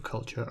rest of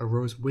culture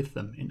arose with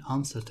them in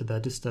answer to their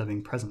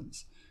disturbing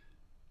presence.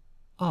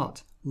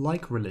 Art,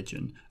 like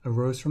religion,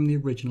 arose from the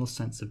original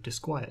sense of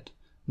disquiet,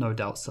 no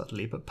doubt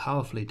subtly but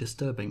powerfully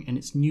disturbing in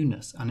its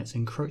newness and its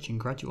encroaching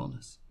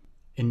gradualness.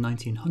 In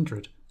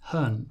 1900,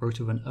 Hearn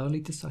wrote of an early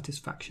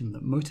dissatisfaction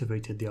that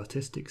motivated the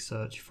artistic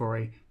search for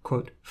a,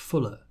 quote,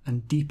 fuller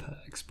and deeper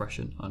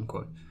expression,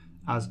 unquote,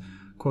 as,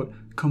 quote,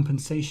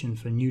 compensation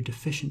for new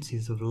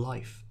deficiencies of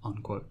life,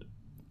 unquote.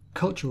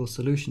 Cultural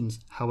solutions,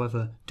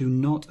 however, do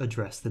not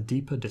address the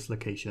deeper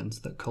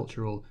dislocations that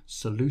cultural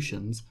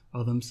solutions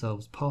are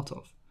themselves part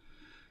of.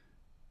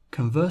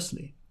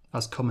 Conversely,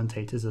 as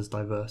commentators as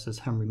diverse as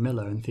Henry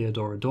Miller and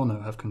Theodore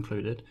Adorno have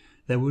concluded,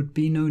 there would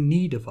be no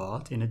need of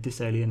art in a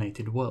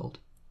disalienated world.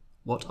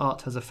 What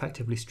art has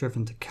effectively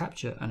striven to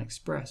capture and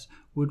express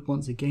would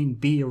once again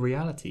be a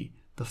reality,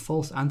 the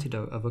false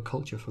antidote of a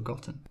culture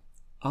forgotten.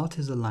 Art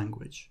is a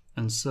language,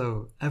 and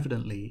so,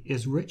 evidently,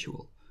 is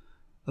ritual,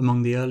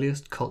 among the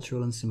earliest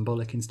cultural and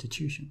symbolic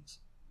institutions.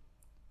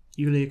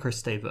 Yulia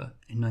Kristeva,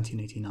 in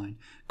 1989,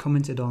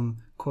 commented on,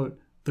 quote,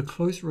 the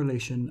close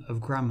relation of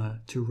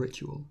grammar to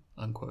ritual,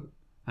 unquote,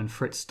 and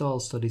Fritz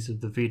Stahl's studies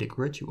of the Vedic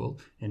ritual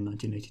in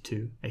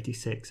 1982,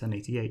 86, and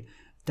 88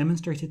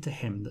 demonstrated to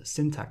him that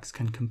syntax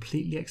can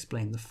completely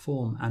explain the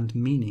form and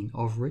meaning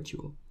of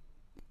ritual.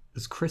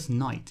 As Chris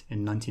Knight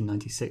in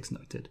 1996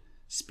 noted,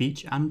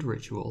 speech and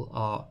ritual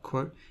are,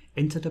 quote,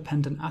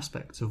 interdependent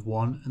aspects of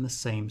one and the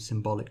same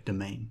symbolic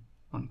domain,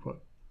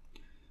 unquote.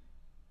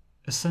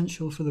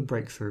 Essential for the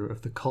breakthrough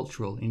of the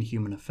cultural in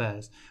human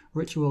affairs,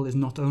 ritual is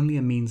not only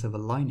a means of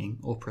aligning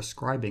or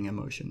prescribing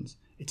emotions,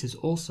 it is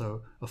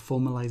also a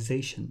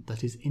formalization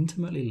that is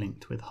intimately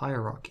linked with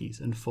hierarchies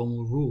and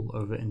formal rule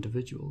over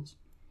individuals.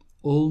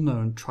 All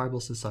known tribal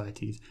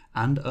societies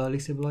and early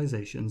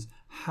civilizations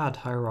had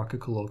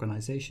hierarchical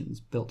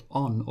organizations built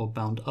on or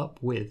bound up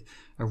with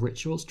a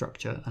ritual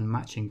structure and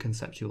matching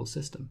conceptual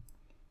system.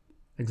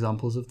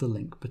 Examples of the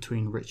link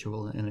between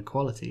ritual and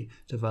inequality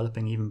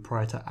developing even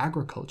prior to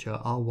agriculture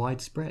are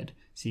widespread,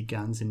 see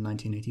Gans in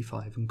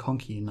 1985 and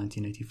Conkey in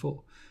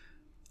 1984.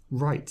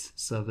 rites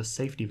serve a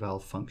safety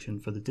valve function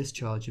for the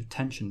discharge of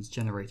tensions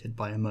generated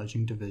by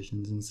emerging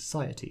divisions in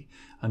society,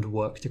 and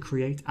work to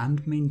create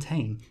and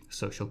maintain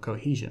social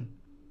cohesion.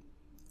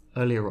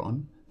 Earlier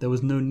on, there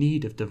was no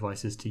need of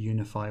devices to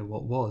unify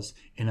what was,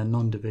 in a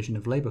non-division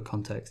of labour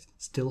context,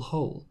 still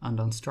whole and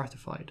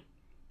unstratified.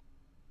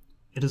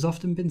 It has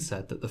often been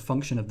said that the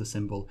function of the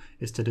symbol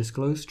is to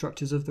disclose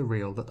structures of the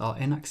real that are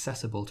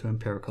inaccessible to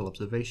empirical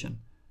observation.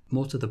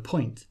 More to the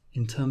point,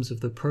 in terms of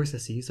the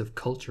processes of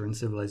culture and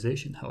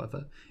civilization,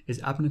 however, is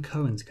Abner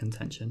Cohen's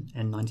contention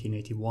in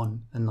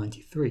 1981 and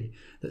 93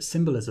 that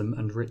symbolism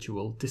and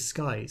ritual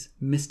disguise,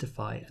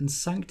 mystify, and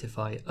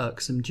sanctify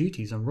irksome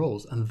duties and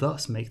roles, and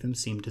thus make them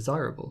seem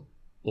desirable.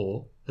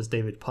 Or, as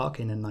David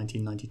Parkin in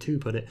 1992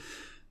 put it,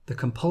 the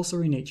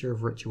compulsory nature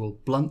of ritual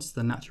blunts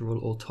the natural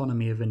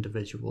autonomy of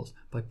individuals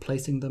by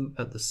placing them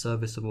at the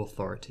service of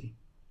authority.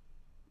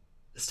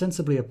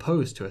 Ostensibly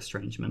opposed to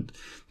estrangement,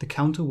 the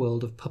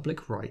counterworld of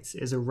public rights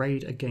is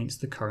arrayed against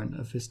the current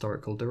of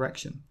historical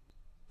direction.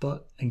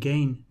 But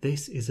again,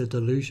 this is a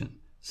delusion,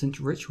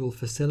 since ritual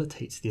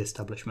facilitates the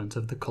establishment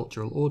of the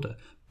cultural order,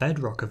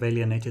 bedrock of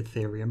alienated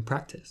theory and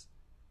practice.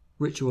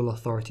 Ritual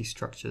authority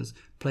structures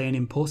play an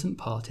important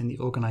part in the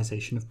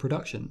organisation of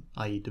production,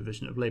 i.e.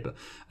 division of labour,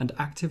 and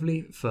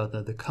actively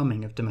further the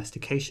coming of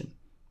domestication.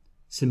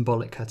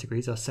 Symbolic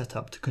categories are set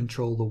up to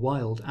control the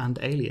wild and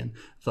alien,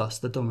 thus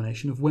the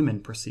domination of women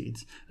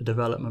proceeds, a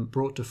development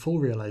brought to full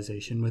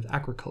realization with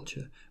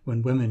agriculture,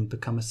 when women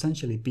become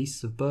essentially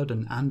beasts of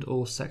burden and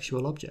or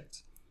sexual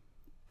objects.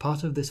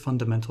 Part of this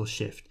fundamental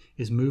shift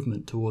is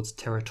movement towards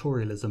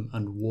territorialism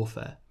and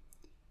warfare.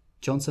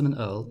 Johnson and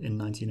Earl, in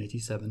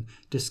 1987,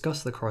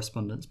 discuss the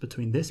correspondence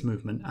between this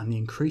movement and the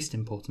increased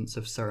importance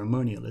of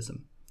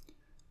ceremonialism.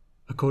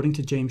 According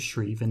to James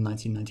Shreve in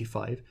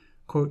 1995,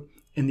 quote,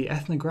 "In the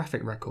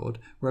ethnographic record,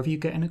 wherever you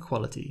get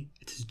inequality,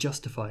 it is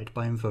justified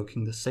by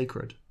invoking the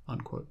sacred,"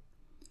 unquote.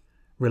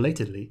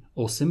 Relatedly,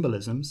 all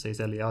symbolism, says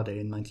Eliade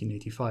in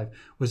 1985,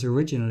 was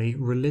originally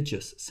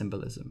religious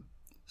symbolism.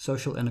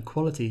 Social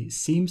inequality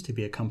seems to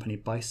be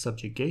accompanied by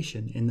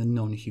subjugation in the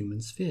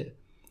non-human sphere.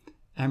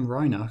 M.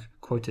 Reinach,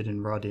 quoted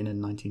in Radin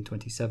in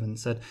 1927,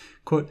 said,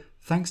 quote,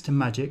 "Thanks to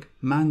magic,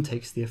 man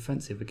takes the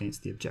offensive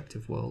against the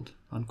objective world,"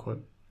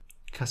 unquote.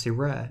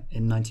 Cassirer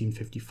in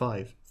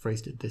 1955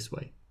 phrased it this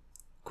way,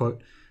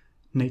 quote,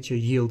 "Nature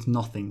yields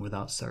nothing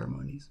without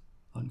ceremonies,"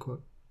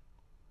 unquote.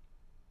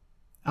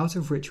 Out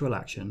of ritual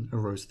action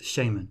arose the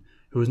shaman,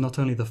 who was not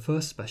only the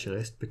first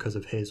specialist because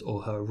of his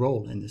or her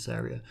role in this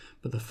area,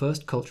 but the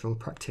first cultural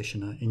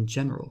practitioner in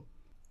general.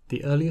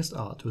 The earliest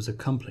art was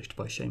accomplished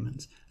by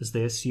shamans, as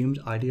they assumed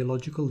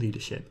ideological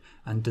leadership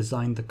and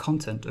designed the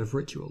content of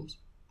rituals.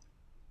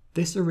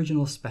 This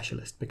original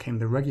specialist became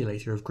the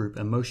regulator of group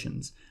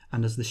emotions,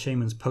 and as the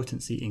shaman's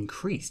potency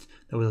increased,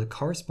 there was a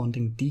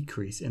corresponding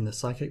decrease in the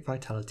psychic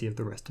vitality of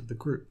the rest of the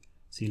group.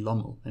 See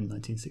Lommel in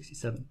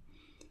 1967.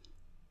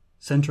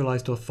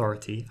 Centralized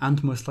authority,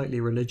 and most likely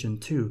religion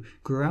too,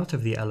 grew out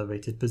of the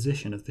elevated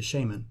position of the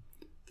shaman.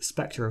 The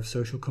spectre of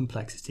social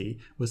complexity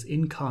was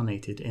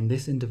incarnated in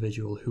this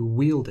individual who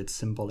wielded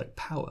symbolic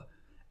power.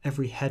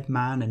 Every head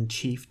man and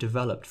chief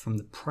developed from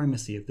the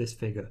primacy of this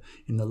figure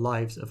in the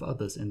lives of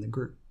others in the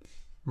group.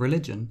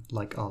 Religion,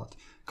 like art,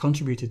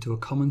 contributed to a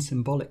common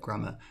symbolic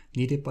grammar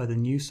needed by the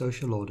new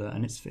social order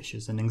and its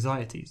fissures and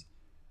anxieties.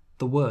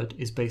 The word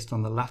is based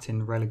on the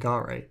Latin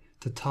religare,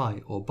 to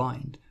tie or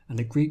bind, and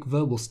a Greek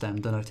verbal stem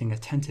denoting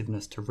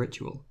attentiveness to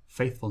ritual,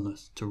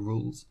 faithfulness to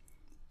rules.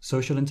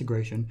 Social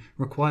integration,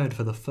 required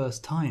for the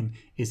first time,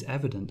 is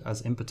evident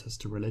as impetus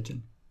to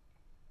religion.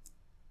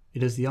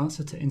 It is the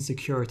answer to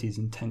insecurities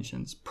and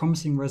tensions,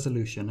 promising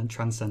resolution and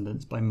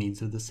transcendence by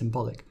means of the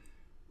symbolic.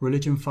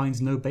 Religion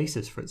finds no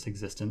basis for its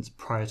existence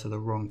prior to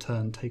the wrong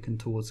turn taken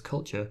towards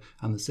culture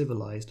and the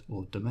civilized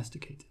or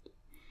domesticated.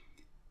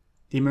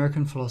 The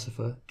American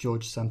philosopher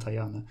George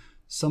Santayana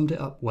summed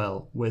it up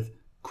well with,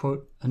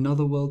 quote,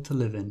 "Another world to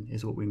live in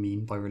is what we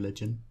mean by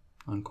religion,"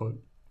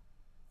 unquote.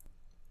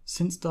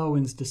 Since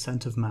Darwin's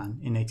Descent of Man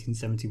in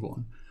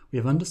 1871, we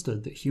have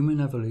understood that human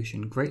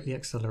evolution greatly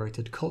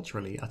accelerated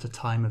culturally at a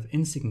time of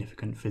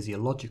insignificant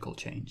physiological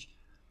change.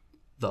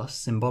 Thus,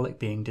 symbolic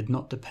being did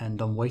not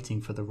depend on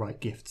waiting for the right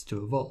gifts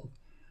to evolve.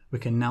 We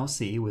can now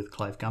see, with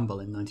Clive Gamble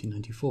in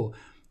 1994,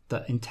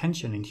 that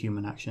intention in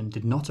human action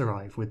did not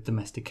arrive with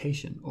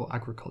domestication or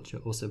agriculture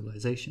or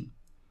civilization.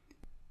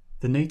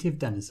 The native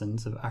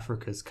denizens of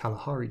Africa's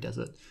Kalahari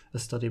Desert,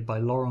 as studied by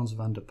Laurence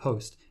van der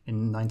Post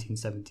in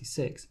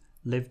 1976,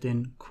 lived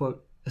in,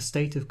 quote, "a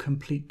state of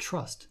complete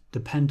trust,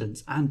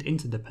 dependence, and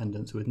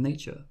interdependence with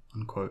nature,"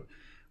 unquote,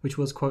 which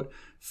was, quote,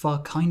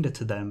 "far kinder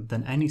to them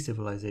than any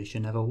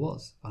civilization ever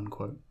was,"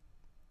 unquote.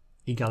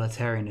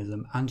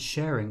 Egalitarianism and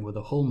sharing were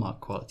the hallmark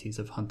qualities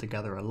of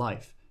hunter-gatherer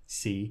life.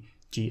 See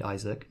G.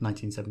 Isaac,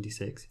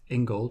 1976,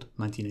 Ingold,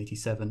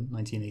 1987,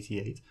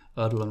 1988,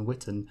 Erdel and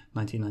Witten,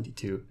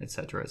 1992,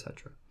 etc.,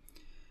 etc.,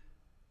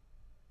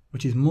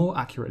 which is more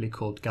accurately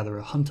called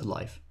gatherer-hunter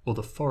life, or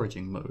the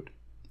foraging mode.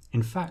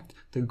 In fact,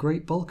 the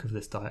great bulk of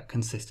this diet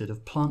consisted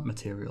of plant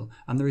material,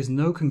 and there is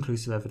no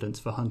conclusive evidence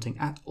for hunting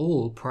at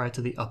all prior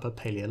to the Upper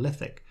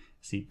Paleolithic.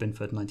 See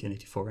Binford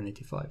 1984 and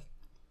 85.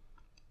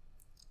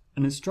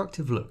 An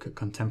instructive look at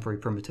contemporary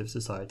primitive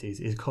societies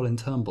is Colin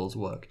Turnbull's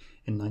work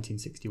in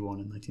 1961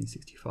 and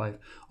 1965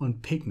 on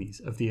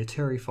pygmies of the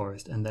Ituri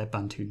forest and their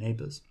Bantu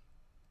neighbours.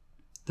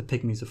 The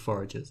pygmies are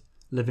foragers,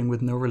 living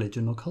with no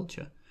religion or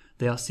culture.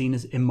 They are seen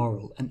as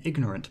immoral and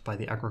ignorant by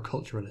the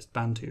agriculturalist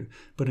Bantu,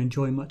 but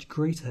enjoy much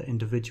greater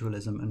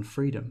individualism and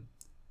freedom.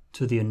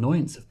 To the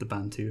annoyance of the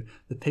Bantu,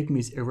 the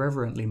pygmies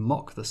irreverently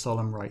mock the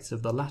solemn rites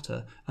of the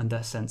latter and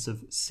their sense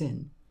of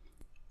sin.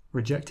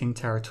 Rejecting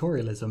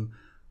territorialism,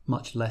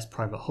 much less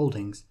private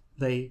holdings,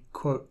 they,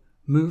 quote,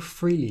 move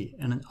freely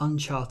in an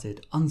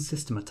uncharted,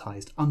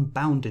 unsystematized,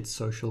 unbounded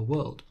social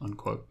world,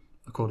 unquote,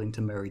 according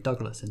to Mary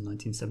Douglas in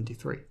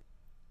 1973.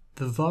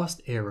 The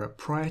vast era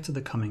prior to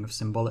the coming of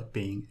symbolic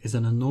being is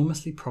an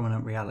enormously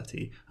prominent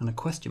reality and a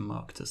question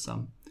mark to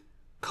some.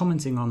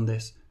 Commenting on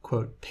this,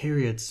 quote,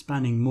 period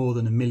spanning more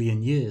than 1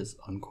 million years,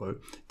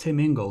 unquote, Tim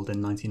Ingold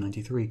in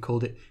 1993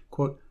 called it,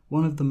 quote,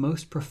 one of the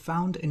most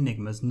profound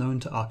enigmas known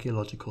to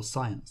archaeological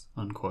science,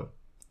 unquote.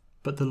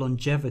 But the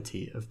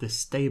longevity of this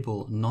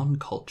stable,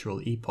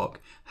 non-cultural epoch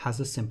has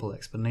a simple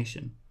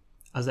explanation.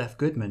 As F.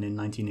 Goodman in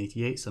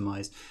 1988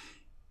 surmised,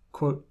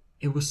 quote,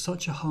 it was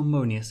such a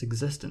harmonious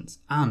existence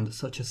and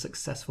such a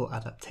successful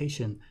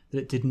adaptation that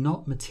it did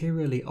not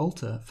materially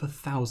alter for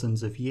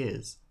thousands of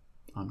years,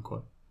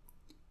 unquote.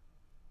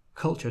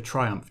 Culture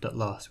triumphed at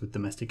last with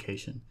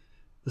domestication.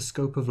 The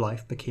scope of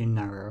life became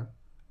narrower,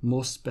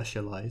 more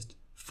specialized,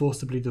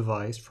 forcibly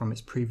devised from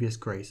its previous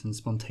grace and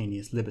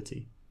spontaneous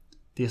liberty.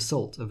 The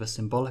assault of a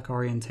symbolic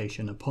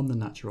orientation upon the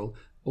natural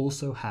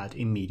also had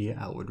immediate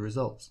outward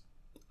results.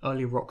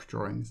 Early rock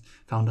drawings,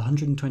 found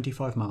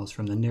 125 miles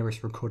from the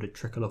nearest recorded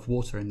trickle of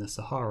water in the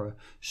Sahara,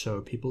 show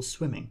people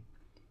swimming.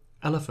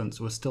 Elephants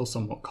were still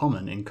somewhat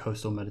common in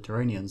coastal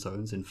Mediterranean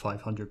zones in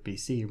 500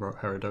 BC, wrote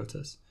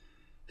Herodotus.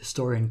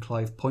 Historian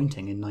Clive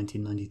Pointing in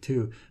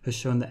 1992 has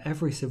shown that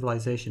every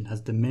civilization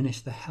has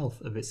diminished the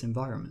health of its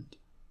environment.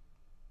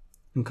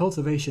 And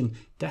cultivation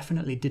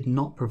definitely did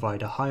not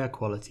provide a higher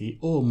quality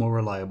or more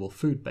reliable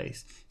food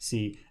base.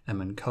 See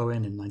M.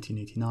 Cohen in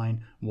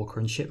 1989, Walker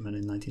and Shipman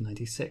in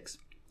 1996.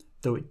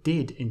 Though it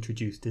did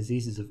introduce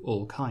diseases of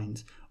all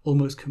kinds,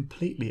 almost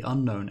completely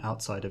unknown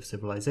outside of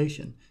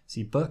civilization.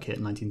 See Burkitt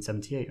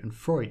 1978 and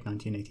Freud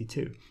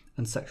 1982,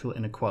 and sexual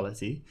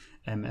inequality,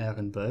 M.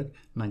 Ehrenberg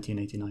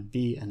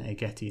 1989b and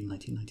Egeti in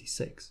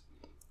 1996.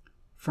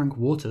 Frank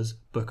Waters'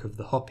 Book of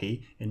the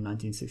Hopi in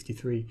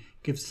 1963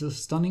 gives us a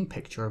stunning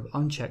picture of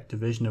unchecked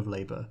division of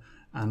labour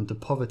and the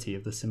poverty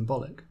of the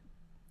symbolic.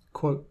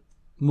 Quote,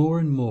 more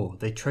and more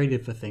they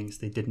traded for things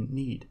they didn't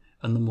need,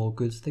 and the more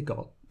goods they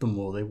got, the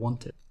more they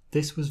wanted.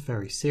 This was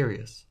very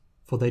serious,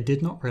 for they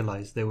did not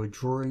realize they were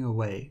drawing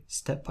away,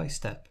 step by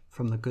step,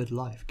 from the good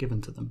life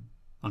given to them,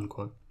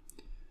 unquote.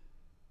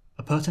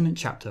 A pertinent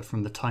chapter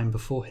from The Time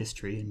Before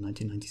History in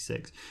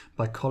 1996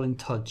 by Colin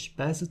Tudge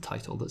bears a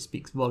title that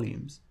speaks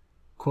volumes.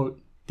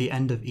 Quote, The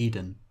End of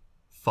Eden,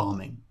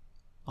 Farming,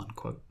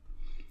 unquote.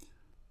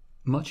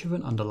 Much of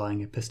an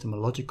underlying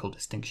epistemological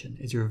distinction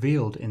is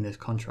revealed in this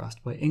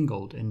contrast by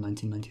Ingold in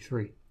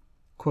 1993.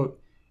 Quote,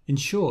 in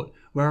short,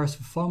 whereas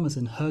for farmers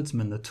and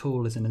herdsmen the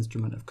tool is an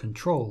instrument of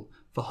control,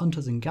 for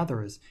hunters and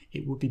gatherers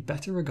it would be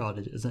better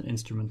regarded as an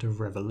instrument of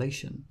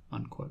revelation,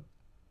 unquote.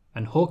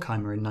 And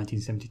Horkheimer in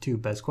 1972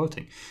 bears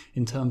quoting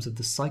in terms of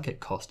the psychic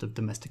cost of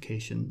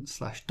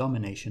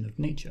domestication/domination of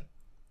nature.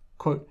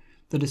 Quote,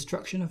 the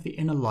destruction of the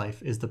inner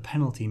life is the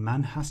penalty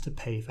man has to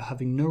pay for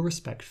having no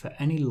respect for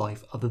any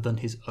life other than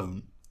his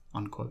own,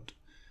 unquote.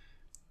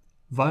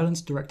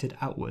 Violence directed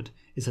outward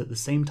is at the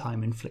same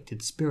time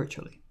inflicted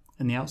spiritually,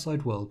 and the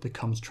outside world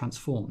becomes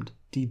transformed,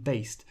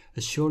 debased,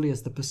 as surely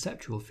as the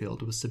perceptual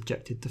field was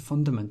subjected to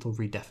fundamental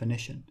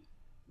redefinition.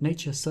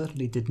 Nature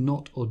certainly did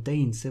not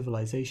ordain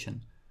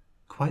civilization,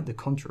 quite the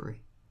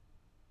contrary.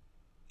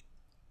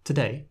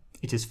 Today,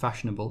 it is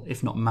fashionable,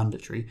 if not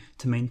mandatory,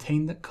 to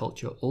maintain that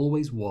culture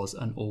always was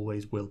and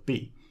always will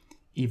be,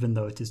 even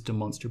though it is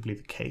demonstrably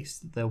the case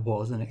that there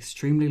was an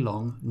extremely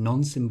long,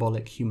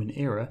 non-symbolic human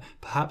era,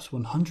 perhaps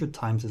 100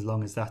 times as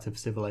long as that of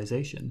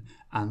civilization,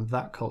 and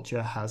that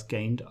culture has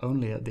gained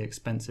only at the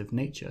expense of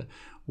nature.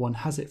 One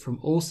has it from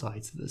all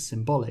sides that the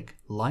symbolic,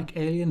 like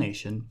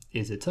alienation,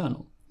 is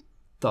eternal.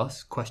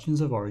 Thus,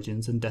 questions of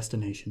origins and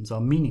destinations are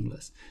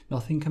meaningless.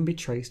 Nothing can be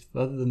traced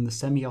further than the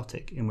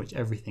semiotic in which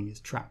everything is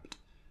trapped.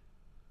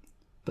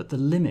 But the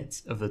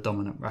limits of the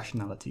dominant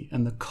rationality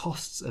and the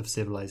costs of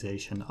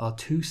civilization are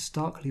too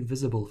starkly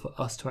visible for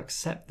us to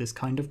accept this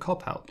kind of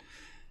cop-out.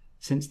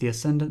 Since the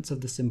ascendance of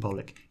the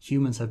symbolic,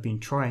 humans have been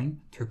trying,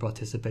 through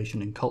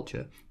participation in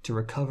culture, to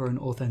recover an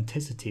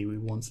authenticity we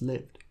once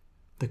lived.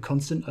 The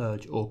constant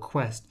urge or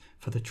quest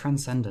for the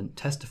transcendent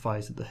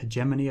testifies that the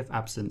hegemony of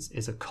absence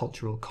is a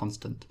cultural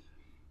constant.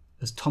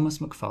 As Thomas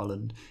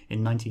McFarland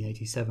in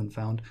 1987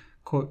 found,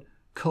 quote,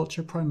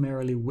 culture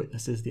primarily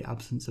witnesses the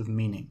absence of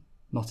meaning,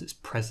 not its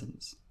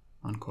presence,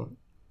 unquote.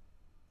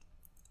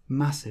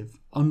 massive,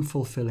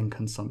 unfulfilling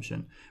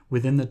consumption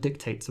within the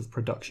dictates of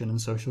production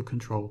and social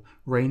control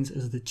reigns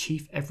as the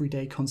chief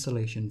everyday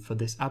consolation for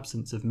this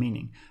absence of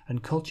meaning,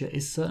 and culture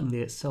is certainly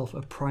itself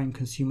a prime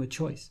consumer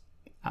choice.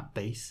 At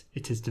base,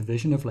 it is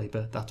division of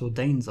labour that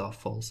ordains our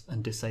false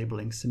and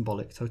disabling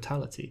symbolic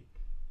totality.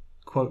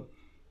 Quote,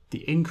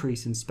 "The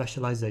increase in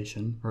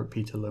specialisation," wrote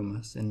Peter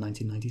Lomas in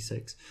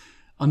 1996,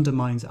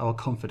 "undermines our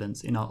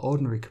confidence in our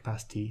ordinary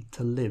capacity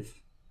to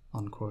live."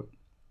 Unquote.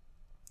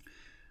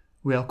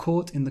 We are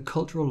caught in the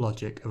cultural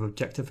logic of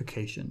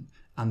objectification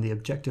and the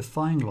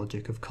objectifying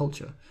logic of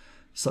culture,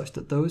 such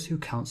that those who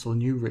counsel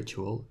new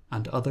ritual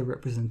and other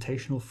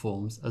representational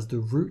forms as the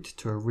route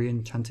to a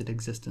re-enchanted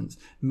existence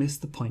miss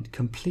the point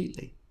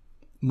completely.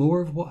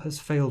 More of what has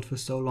failed for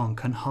so long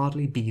can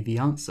hardly be the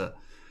answer.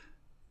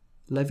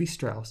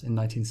 Levi-Strauss in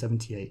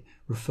 1978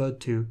 referred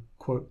to,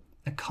 quote,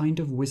 "a kind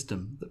of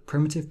wisdom that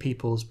primitive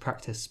peoples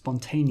practice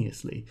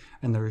spontaneously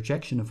and the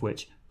rejection of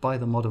which, by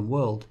the modern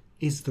world,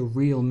 is the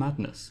real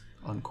madness."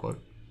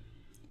 Unquote.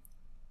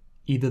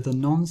 Either the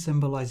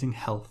non-symbolizing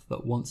health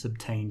that once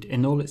obtained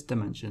in all its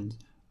dimensions,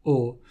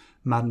 or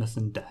madness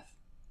and death.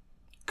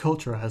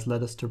 Culture has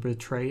led us to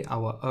betray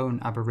our own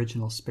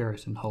aboriginal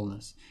spirit and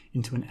wholeness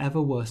into an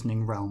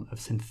ever-worsening realm of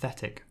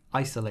synthetic,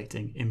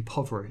 isolating,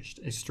 impoverished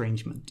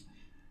estrangement,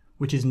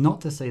 which is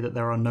not to say that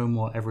there are no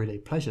more everyday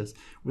pleasures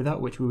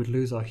without which we would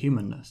lose our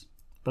humanness,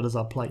 but as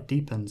our plight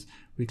deepens,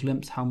 we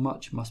glimpse how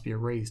much must be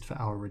erased for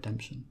our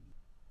redemption.